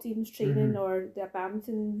football team's training or the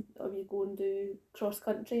badminton, or you go and do cross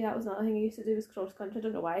country. That was another thing I used to do, was cross country. I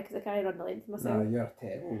don't know why, because I can't run the length myself. No, you're a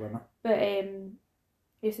terrible runner. But I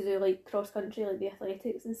used to do cross country, the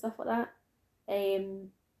athletics and stuff like that.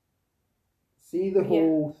 See the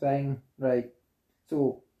whole thing, right?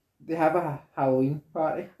 So they have a Halloween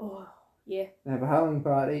party. Oh, yeah. They have a Halloween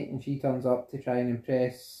party and she turns up to try and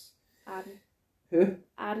impress... Aaron. Who?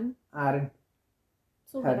 Aaron.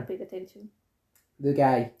 So when I paid attention. The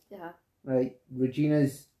guy. Yeah. Right.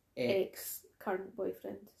 Regina's current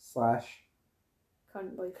boyfriend. /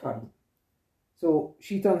 current boyfriend. Current. So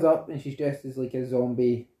she turns up and she's dressed as a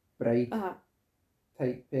zombie bride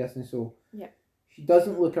type person. So she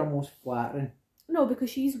doesn't look her most flattering. No, because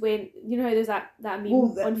she's went. You know how there's that meme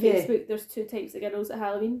on Facebook. There's two types of girls at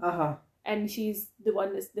Halloween. And she's the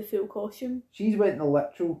one that's the full costume. She's went the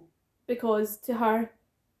literal. Because to her,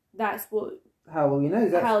 that's what Halloween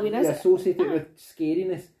is. Halloween is associated with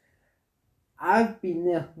scariness. I've been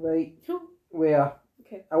there, right? Where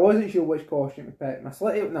I wasn't sure which costume to pick. My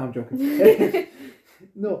slutty. No, I'm joking.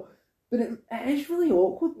 No, but it is really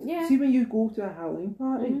awkward. Yeah. See, when you go to a Halloween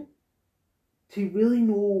party, to really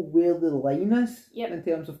know where the line is in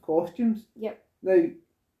terms of costumes. Yep. Now,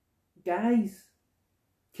 guys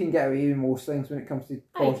can get away with most things when it comes to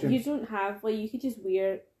costumes. You don't have you could just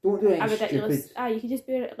wear. Don't do anything ridiculous. Stupid. You could just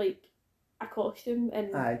wear a costume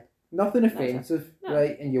and. Nothing offensive,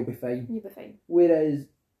 right? And you'll be fine. You'll be fine. Whereas,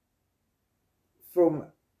 from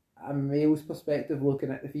a male's perspective, looking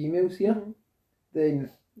at the females here, then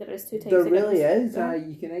there is two types. There really is.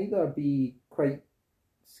 You can either be quite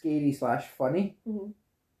scary / funny,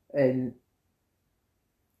 and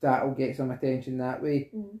that'll get some attention that way,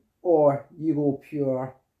 or you go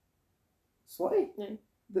pure slutty.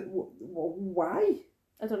 Why?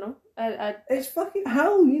 I don't know. It's fucking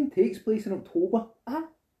Halloween takes place in October.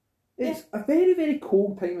 It's a very, very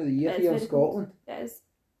cold time of the year here in Scotland. Cold. It is.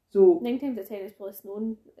 So 9 times out of 10 it's probably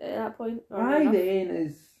snowing at that point. Why then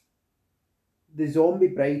is the zombie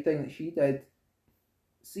bride thing that she did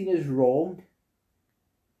seen as wrong?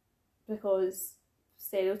 Because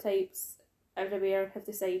stereotypes everywhere have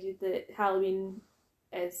decided that Halloween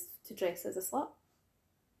is to dress as a slut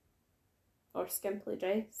or skimpily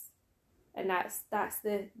dress, and that's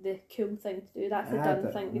the cool thing to do. That's the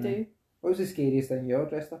done thing to do. What was the scariest thing you ever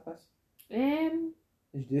dressed up as? Did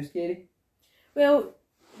you do scary? Well,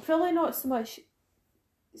 probably not so much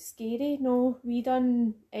scary. No, we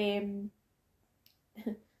done when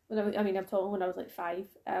I'm talking when I was 5.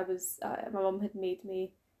 I was my mum had made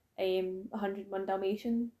me 101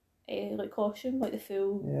 Dalmatian costume, the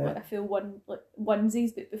full a full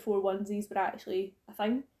onesies, but before onesies were actually a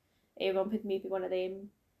thing. Mum had made me one of them.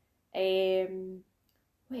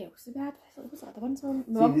 What else did we have? What was that? The ones my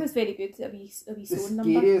mum was very good at a wee sewing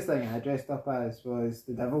number. The scariest thing I dressed up as was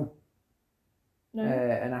the devil. No.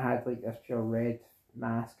 And I had this pure red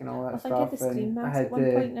mask and all that I stuff. think I had the screen and mask I had at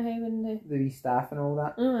one point now and the wee staff and all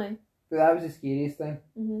that. Aye. But that was the scariest thing.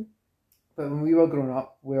 Mhm. But when we were growing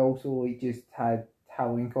up, we also like just had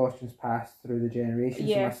Halloween costumes passed through the generations.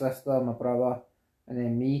 Yeah. So my sister, my brother, and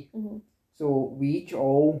then me. Mhm. So we each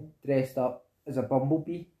all dressed up as a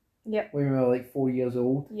bumblebee. Yep. When we were like 4 years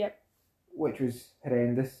old. Yep. Which was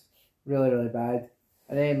horrendous, really, really bad.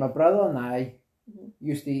 And then my brother and I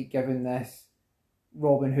used to get given this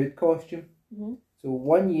Robin Hood costume. So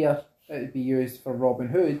 1 year it would be used for Robin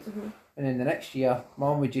Hood, and then the next year,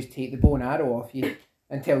 Mum would just take the bow and arrow off you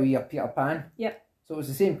and tell you you're Peter Pan. Yep. So it was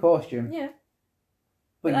the same costume. Yeah.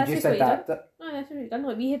 But you just adapt it. No, that's what you done.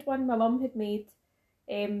 Like we had one. My mum had made.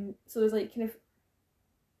 So it was like kind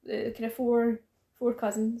of four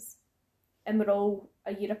cousins, and we're all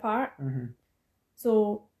a year apart.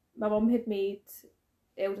 So my mum had made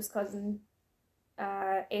the eldest cousin,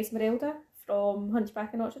 Esmeralda from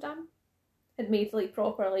Hunchback of Notre Dame, had made like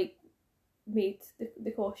proper made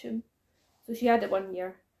the costume. So she had it 1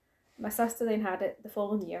 year. My sister then had it the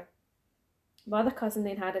following year. My other cousin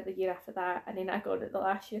then had it the year after that, and then I got it the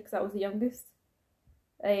last year because I was the youngest.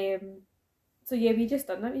 So yeah, we just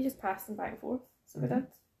done that. We just passed them back and forth. So we did.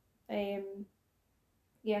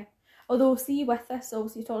 Yeah. Although, see, with this,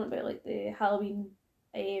 obviously, you're talking about like the Halloween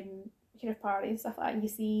kind of party and stuff like that, and you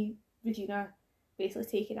see Regina basically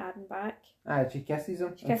taking Adam back. She kisses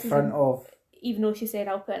him in front of. Even though she said,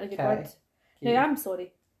 "I'll put in a good word." Now, I'm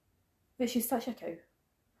sorry, but she's such a cow.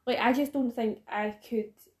 Like, I just don't think I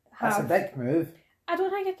could have. That's a big move. I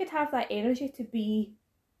don't think I could have that energy to be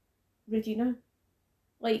Regina.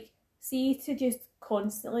 Like, see, to just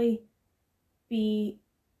constantly be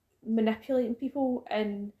manipulating people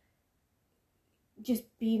and just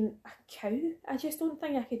being a cow. I just don't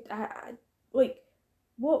think I could. I like,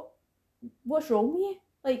 what's wrong with you?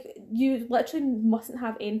 Like, you literally mustn't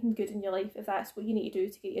have anything good in your life if that's what you need to do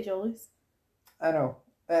to get your jollies. I know.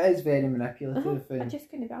 It is very manipulative. And I just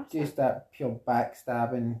couldn't be arsed. Just that pure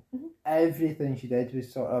backstabbing. Everything she did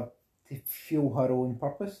was sort of to fuel her own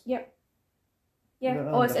purpose. Yep. Yeah.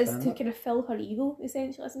 Really it's to kind of fill her ego,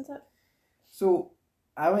 essentially, isn't it? So,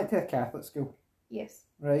 I went to a Catholic school. Yes.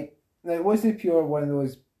 Right? Now, it wasn't pure one of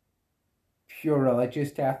those pure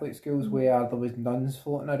religious Catholic schools where there was nuns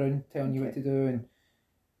floating around telling you what to do, and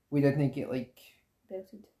we didn't get like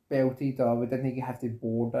belted or we didn't have to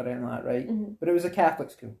board or anything like that, right? But it was a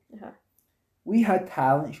Catholic school. We had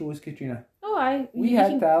talent shows, Katrina. Oh, aye. We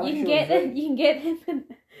had talent shows. You can get him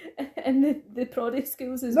in the Prodigy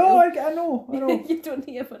schools as well. No, I know. You don't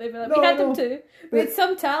need it for everything. We had them too. We had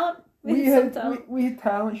some talent. We had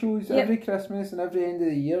talent shows every Christmas and every end of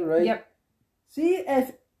the year, right? Yep. See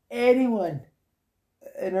if anyone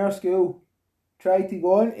in our school tried to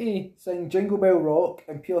go on to sing Jingle Bell Rock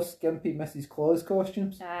in pure skimpy Mrs. Claus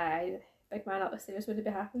costumes. Aye, big man up the stairs wouldn't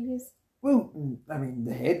be happy with you. Well, I mean,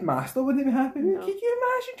 the headmaster wouldn't be happy with it. Could you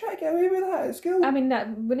imagine trying to get away with that at school? I mean,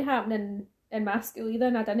 that wouldn't happen in my school either,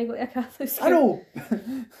 and I didn't go to a Catholic school. I know.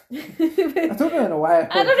 I don't really know why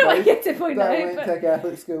I don't know why I get to point that out. I went to a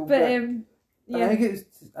Catholic school. But yeah. I think it's...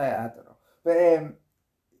 I don't know. But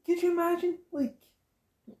could you imagine? Like...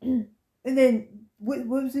 and then, what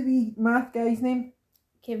was the wee math guy's name?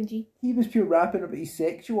 Kevin G. He was pure rapping about his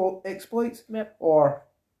sexual exploits. Yep. Or...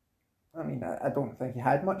 I mean, I don't think he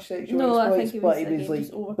had much sexual exploits, I think but he was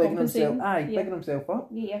like bigging himself. Bigging himself up.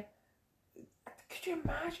 Yeah. Could you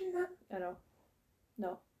imagine that? I know.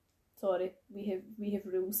 No, sorry, we have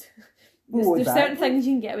rules. There's certain things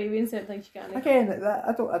you can get away with, and certain things you can't. Again,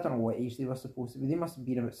 I don't know what age they were supposed to be. They must have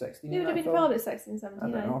been about 16. They would have been probably about 16, 17.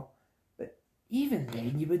 I don't know, but even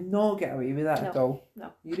then, you would not get away with that at all.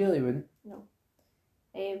 No, you really wouldn't. No.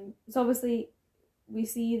 So obviously, we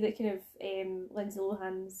see that kind of Lindsay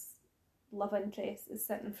Lohan's love interest is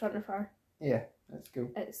sitting in front of her. Yeah, at school.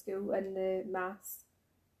 At school in the maths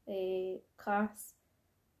class,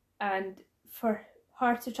 and for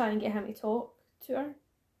her to try and get him to talk to her,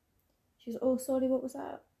 she's, "Oh, sorry, what was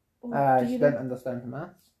that?" She didn't understand the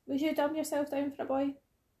maths. Would you dumb yourself down for a boy?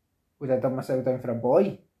 Would I dumb myself down for a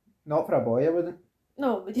boy? Not for a boy, I wouldn't.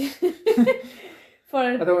 No, would you? For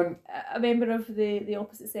a member of the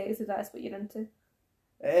opposite sex, if that's what you're into.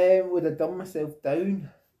 Would I dumb myself down?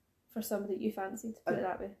 For somebody that you fancied, put it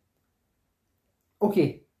that way.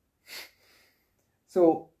 Okay.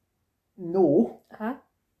 So, no.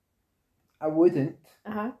 I wouldn't.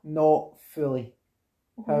 Not fully.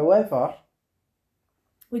 However...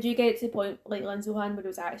 Would you get to the point, like Lindsay Lohan, where it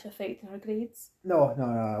was actually affecting her grades? No,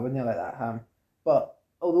 I wouldn't let that happen. But,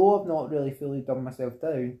 although I've not really fully dumbed myself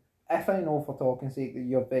down, if I know for talking sake that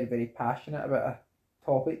you're very, very passionate about a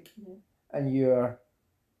topic, and you're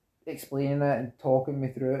explaining it and talking me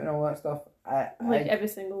through it and all that stuff. Like every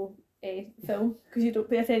single film, because you don't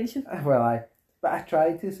pay attention. But I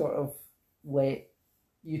try to sort of let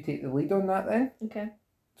you take the lead on that then. Okay.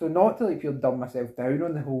 So not to like feel dumb myself down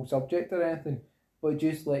on the whole subject or anything, but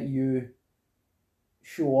just let you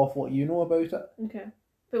show off what you know about it. Okay.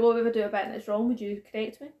 But what would I do about it that's wrong? Would you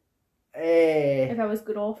correct me? If If I was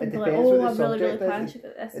going off and be like, depends oh, what I'm the really subject is. passionate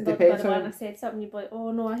about this, It and blah, depends blah, blah, how- and I said something, you'd be like,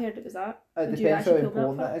 oh no, I heard it was that. It Would you depends how actually pull me up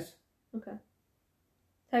important for it is. Okay.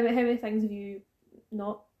 How many things have you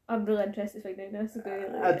not? I'm really interested right now. So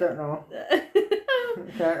I don't know.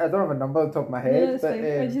 I don't have a number on the top of my head, No, that's but fine.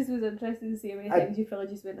 I just was interested to see how many things you feel like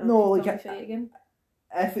just went on. no, like, it again.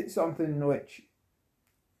 if it's something which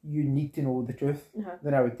you need to know the truth, Uh-huh.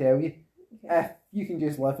 then I would tell you. Okay. If you can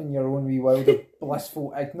just live in your own wee world of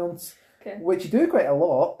blissful ignorance, Okay. which you do quite a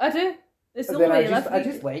lot, I do. It's the then only way to I live.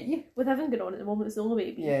 just let you. With everything going on at the moment, it's the only way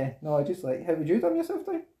to be. Yeah, no, I just like. How would you dumb yourself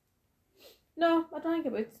down? No, I don't think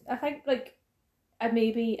it would. I think like I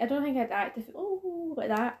don't think I'd act like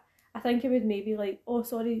that. I think I would maybe like, oh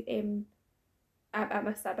sorry, I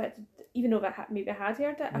missed that bit. Even though maybe I had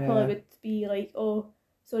heard it, I probably would be like, oh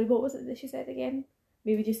sorry, what was it that she said again?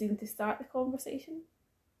 Maybe just even to start the conversation.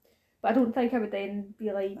 But I don't think I would then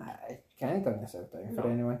be like, You can't dumb yourself down No. for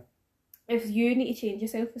anyone. if you need to change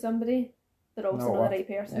yourself for somebody, they're also Not not worth- the right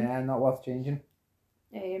person. Yeah, not worth changing.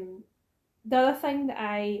 The other thing that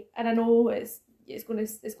I know it's gonna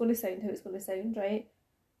sound how it's gonna sound, right?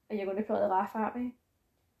 And you're gonna probably laugh at me.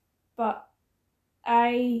 But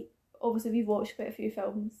we've watched quite a few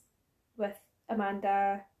films with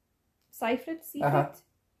Amanda Seyfried. Uh-huh.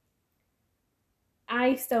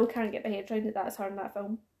 I still can't get my head around that that's her in that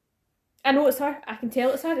film. I know it's her. I can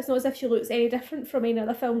tell it's her. It's not as if she looks any different from any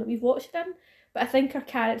other film that we've watched in. But I think her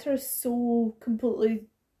character is so completely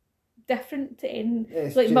different to any.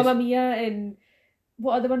 It's Like just- Mamma Mia and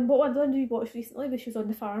what other one did we watch recently where she was on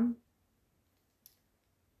the farm?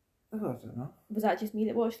 Oh, I don't know. Was that just me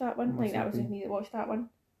that watched that one? I Must think that have was just been. me that watched that one.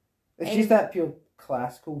 It's just that pure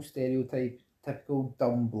classical stereotype, typical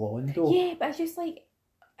dumb blonde though. Yeah, but it's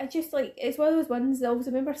one of those ones that I always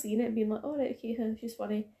remember seeing it and being like, oh right, okay, she's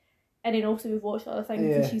funny. And then also we've watched other things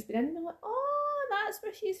that Yeah. she's been in and I'm like, oh, that's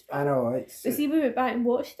where she's from. I know, it's But see, we went back and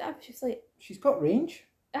watched it, I was just like, she's got range.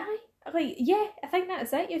 aye. Like, yeah, I think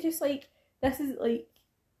that's it. You're just like, this is like,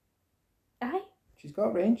 aye. She's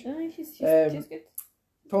got range. Aye, she's good.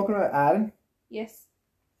 Talking about Aaron, Yes.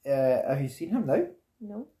 have you seen him now?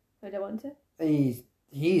 No. Would I want to? He's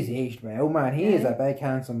aged well, man. He is Aye. a big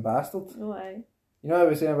handsome bastard. No, aye. You know what I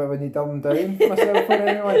was saying about when you dumb down myself or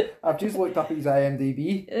anyone? I've just looked up his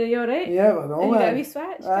IMDb. You alright? Yeah, but Have no you got a man. wee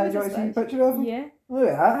swatch? Do you want to see a picture of him? Yeah. Look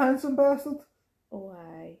at that handsome bastard. Oh,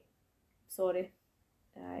 aye. Sorry.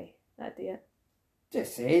 Aye. That'd do it.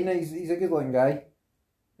 Just saying, he's a good looking guy.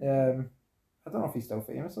 I don't know if he's still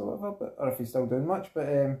famous or whatever, or if he's still doing much, but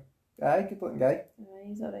aye, good looking guy. Aye,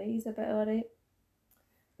 he's alright. He's a bit alright.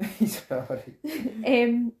 He's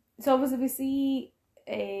alright. So obviously we see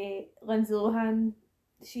Lindsay Lohan,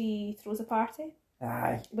 she throws a party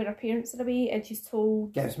Aye, when her parents are away and she's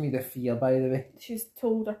told gives me the fear, by the way.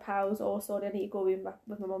 her pals, oh sorry, I need to go away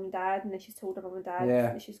with my mum and dad, and then she's told her mum and dad Yeah.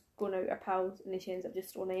 that she's going out with her pals, and then she ends up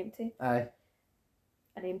just throwing empty. Aye,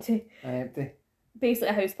 empty. Basically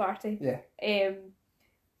a house party. Yeah.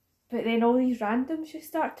 But then all these randoms just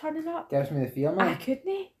start turning up. Gives me the fear, I man.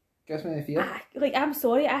 couldn't. Gives me the fear. I'm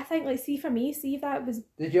sorry, I think, like, see if that was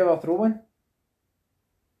Did you ever throw one?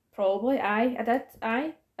 probably, I did,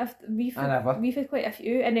 we've I never. had quite a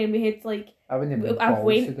few, and then we had, like, I wouldn't have I've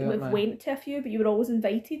balls to do it, we've man. went to a few, but you were always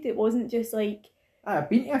invited. It wasn't just like, I've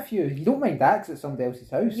been to a few. You don't mind that 'cause it's somebody else's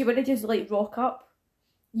house. you wouldn't just, like, rock up.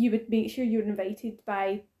 You would make sure you were invited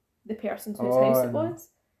by the person whose Oh, house I it know.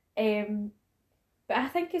 was. But I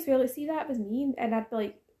think as well, like, see, that was me, and I'd be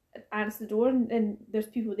like, answer the door, and there's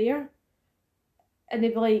people there, and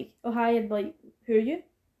they'd be like, oh hi, and like, who are you?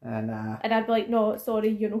 Nah. And I'd be like, no, sorry,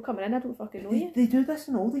 you're not coming in, I don't fucking know you. They do this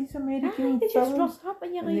in all these Aye, American they just films. rock up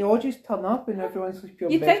and you're And they like, all just turn up and everyone's like pure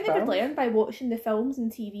you'd best think they would pals. learn by watching the films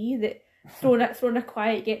and TV that throwing a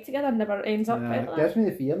quiet get together never ends up Nah, like it that. gives me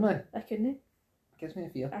the fear, man. I couldn't. Gives me the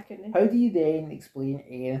fear. I couldn't. How do you then explain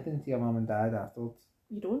anything to your mum and dad afterwards?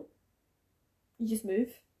 You don't. You just move.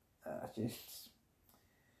 Just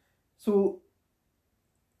so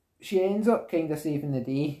she ends up kind of saving the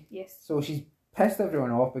day. Yes. So she's pissed everyone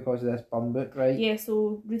off because of this bum book, right? Yeah,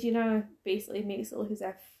 so Regina basically makes it look as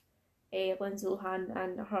if Lindsay Lohan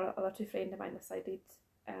and her other two friends Amanda Seyfried,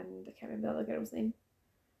 and I can't remember the other girl's name.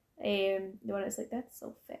 The one that's like, that's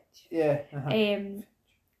so fetch. Yeah.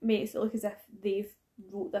 Makes it look as if they've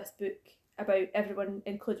wrote this book about everyone,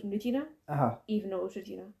 including Regina, Uh-huh. even though it was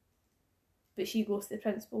Regina. but she goes to the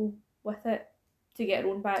principal with it to get her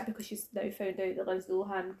own back because she's now found out that Lindsay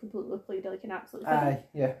Lohan completely played her like an absolute fiddle. Aye,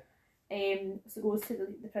 yeah. So goes to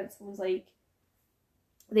the principal and was like,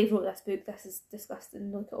 they've wrote this book, this is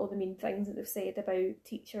disgusting, look at all the mean things that they've said about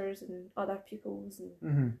teachers and other pupils,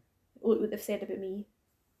 and look what they've said about me,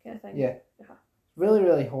 kind of thing. Yeah. Really,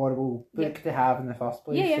 really horrible book to have in the first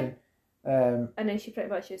place. Yeah. And then she pretty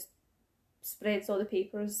much just spreads all the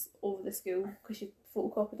papers over the school because she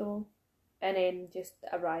photocopied them all, and then just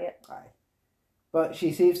a riot. Aye. But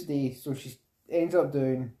she saves the day, so she ends up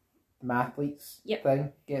doing the mathletes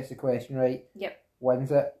thing, gets the question right,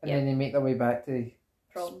 wins it, and then they make their way back to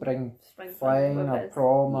spring fling or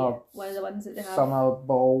prom or one of the ones that they have. Summer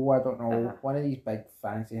ball, I don't know. One of these big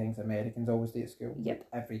fancy things Americans always do at school. Yep.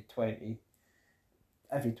 Every 20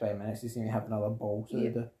 minutes they seem to have another ball, so they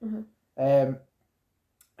do.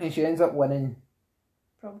 And she ends up winning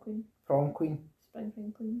Prom queen. Spring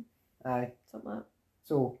fling queen. Aye. Something like that.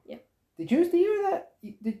 So did you do that?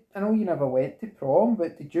 I know you never went to prom,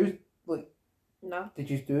 but did you No. Did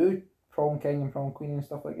you do prom king and prom queen and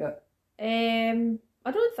stuff like that?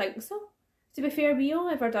 I don't think so. To be fair, we all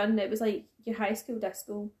ever done it was like your high school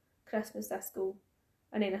disco, Christmas disco,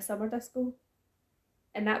 and then a summer disco,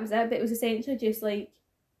 and that was it. But it was essentially just like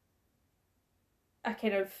a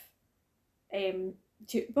kind of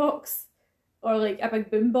jukebox or like a big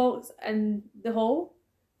boom box in the hall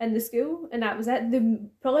in the school, and that was it.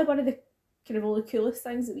 Probably one of the kind of all the coolest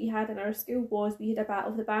things that we had in our school was we had a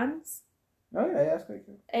battle of the bands. Oh yeah, that's quite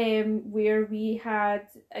cool. Where we had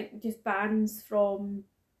just bands from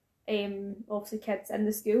obviously kids in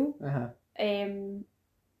the school. That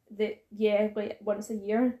like once a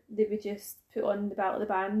year they would just put on the battle of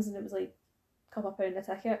the bands, and it was like a couple of £1 a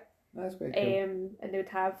ticket. That's quite cool. And they would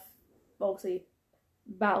have obviously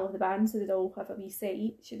battle of the bands, so they'd all have a wee set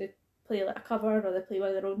each, and they'd play like a cover or they'd play one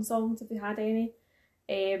of their own songs if they had any.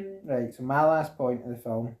 Right, so my last point of the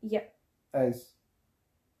film is,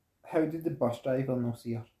 how did the bus driver not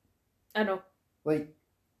see her? I know. Like,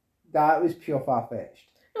 that was pure far-fetched.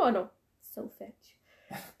 No, I know. Still fetch.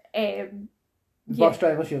 The bus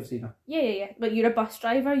driver should have seen her. Yeah. Like, you're a bus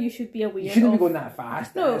driver, you should be aware. You shouldn't be going that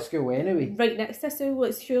fast at school anyway. Right next to school,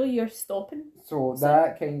 it's surely you're stopping. So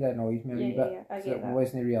that kind of annoys me a wee bit. I get that. It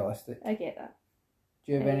wasn't realistic. I get that.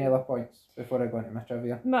 Do you have any other points before I go into my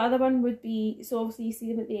trivia? My other one would be, so obviously you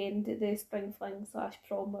see them at the end at the spring fling /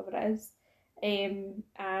 prom, whatever it is, and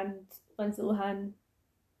Lindsay Lohan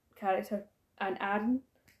character and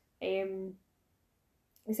Aaron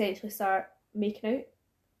essentially start making out,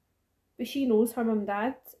 but she knows her mum and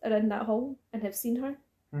dad are in that hall and have seen her.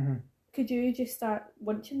 Could you just start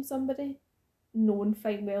winching somebody knowing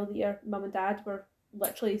fine well that your mum and dad were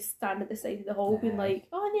literally standing at the side of the hall being like,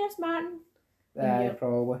 oh, there's Martin? Yeah,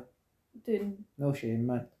 probably. Doing... No shame,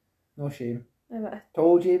 man. No shame. Yeah,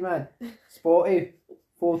 Told you, man. Spotty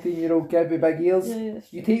 14-year-old kid with big ears.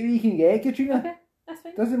 You take what you can get, Katrina. Okay, that's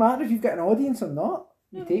fine. Doesn't matter if you've got an audience or not.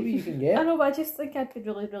 You take what you can get. I know, but I just think I'd be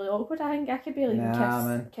really, really awkward. I think I could barely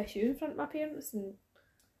even kiss you in front of my parents. And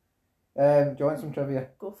do you want some trivia?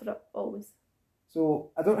 Go for it, always.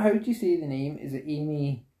 So, I don't know, how do you say the name? Is it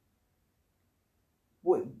Amy...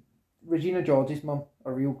 What... Regina George's mum,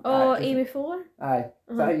 a real actress. Amy Poehler? Aye.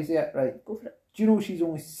 Is that how you say it? Right. Go for it. Do you know she's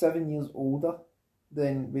only 7 years older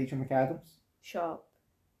than Rachel McAdams? Sharp.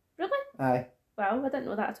 Really? Aye. Wow, I didn't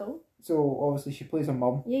know that at all. So, obviously, she plays her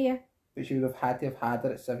mum. Yeah. But she would have had to have had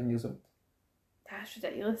her at 7 years old. That's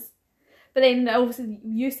ridiculous. But then, obviously,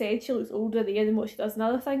 you said she looks older there than what she does in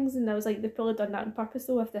other things, and I was like, they've probably done that on purpose,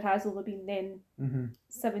 though, if there has only been then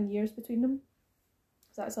 7 years between them.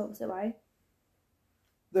 So that's obviously why.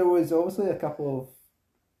 There was obviously a couple of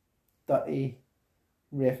dirty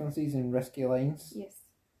references and risky lines. Yes.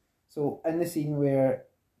 So, in the scene where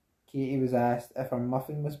Katie was asked if her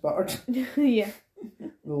muffin was buttered, yeah,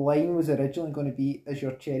 the line was originally going to be, is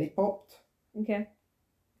your cherry popped? Okay.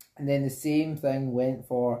 And then the same thing went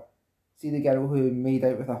for, see the girl who made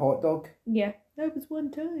out with a hot dog? Yeah. That was one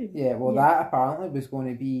time. Yeah, well that apparently was going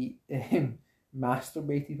to be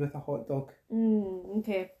masturbated with a hot dog.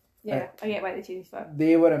 Okay. Yeah, I get why they changed that.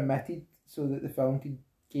 They were omitted so that the film could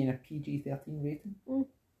gain a PG-13 rating.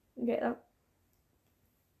 I get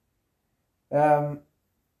that.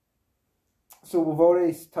 So we've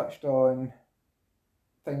already touched on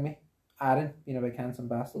Aaron being a big handsome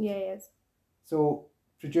bastard. Yeah, he is. So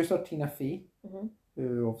producer Tina Fey,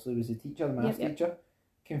 who obviously was the teacher, the maths teacher,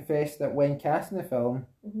 confessed that when casting the film,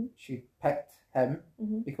 she picked him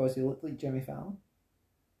because he looked like Jimmy Fallon.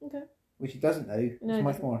 Okay. Which he doesn't now. No, he's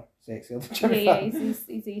much more sexier than Jimmy Fallon.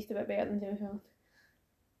 He's aged a bit better than Jimmy Fallon.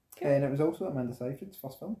 Okay. And it was also Amanda Seyfried's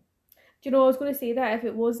first film. Do you know, I was going to say that if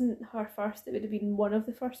it wasn't her first, it would have been one of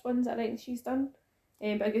the first ones I reckon she's done.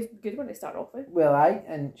 But I guess good one to start off with. Well,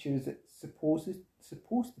 and she was supposed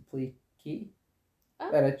to play Katie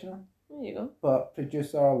originally. There you go. But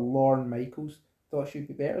producer Lorne Michaels thought she'd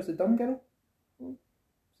be better as a dumb girl. So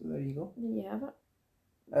there you go. There you have it.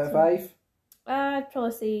 Out of 5? I'd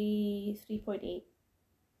probably say 3.8.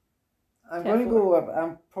 I'm going to go,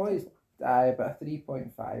 I'm probably about a 3.5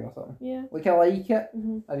 or something. Yeah. Like, I like it.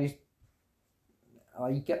 Mm-hmm. I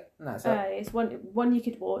like it, and that's it. It's one you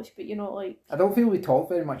could watch, but you're not like... I don't feel we talked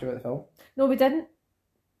very much about the film. No, we didn't.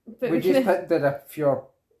 But we just did a pure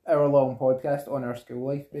hour-long podcast on our school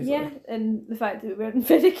life, basically. Yeah, and the fact that we weren't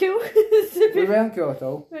very cool. We weren't cool at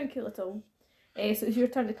all. We weren't cool at all. So it's your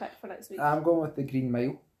turn to pick for next week. I'm going with The Green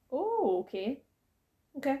Mile. Oh, okay.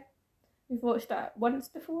 Okay. We've watched that once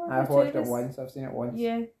before? I've watched it once. I've seen it once.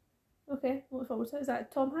 Yeah. Okay. What was it? Is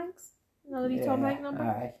that Tom Hanks? Another wee Tom Hanks number?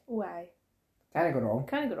 Aye. Oh, aye. Can't go wrong.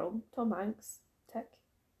 Can't go wrong. Tom Hanks. Tick.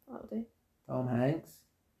 That'll do. Tom Hanks.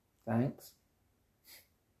 Thanks.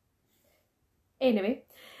 Anyway,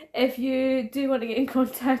 if you do want to get in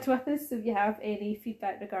contact with us, if you have any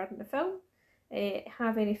feedback regarding the film,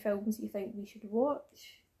 have any films you think we should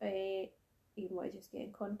watch, even want to just get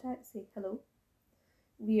in contact, say hello.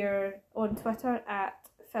 We are on Twitter at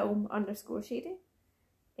film_shady.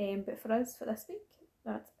 But for us, for this week,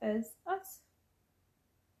 that is us.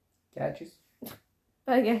 Catches.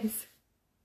 Bye guys.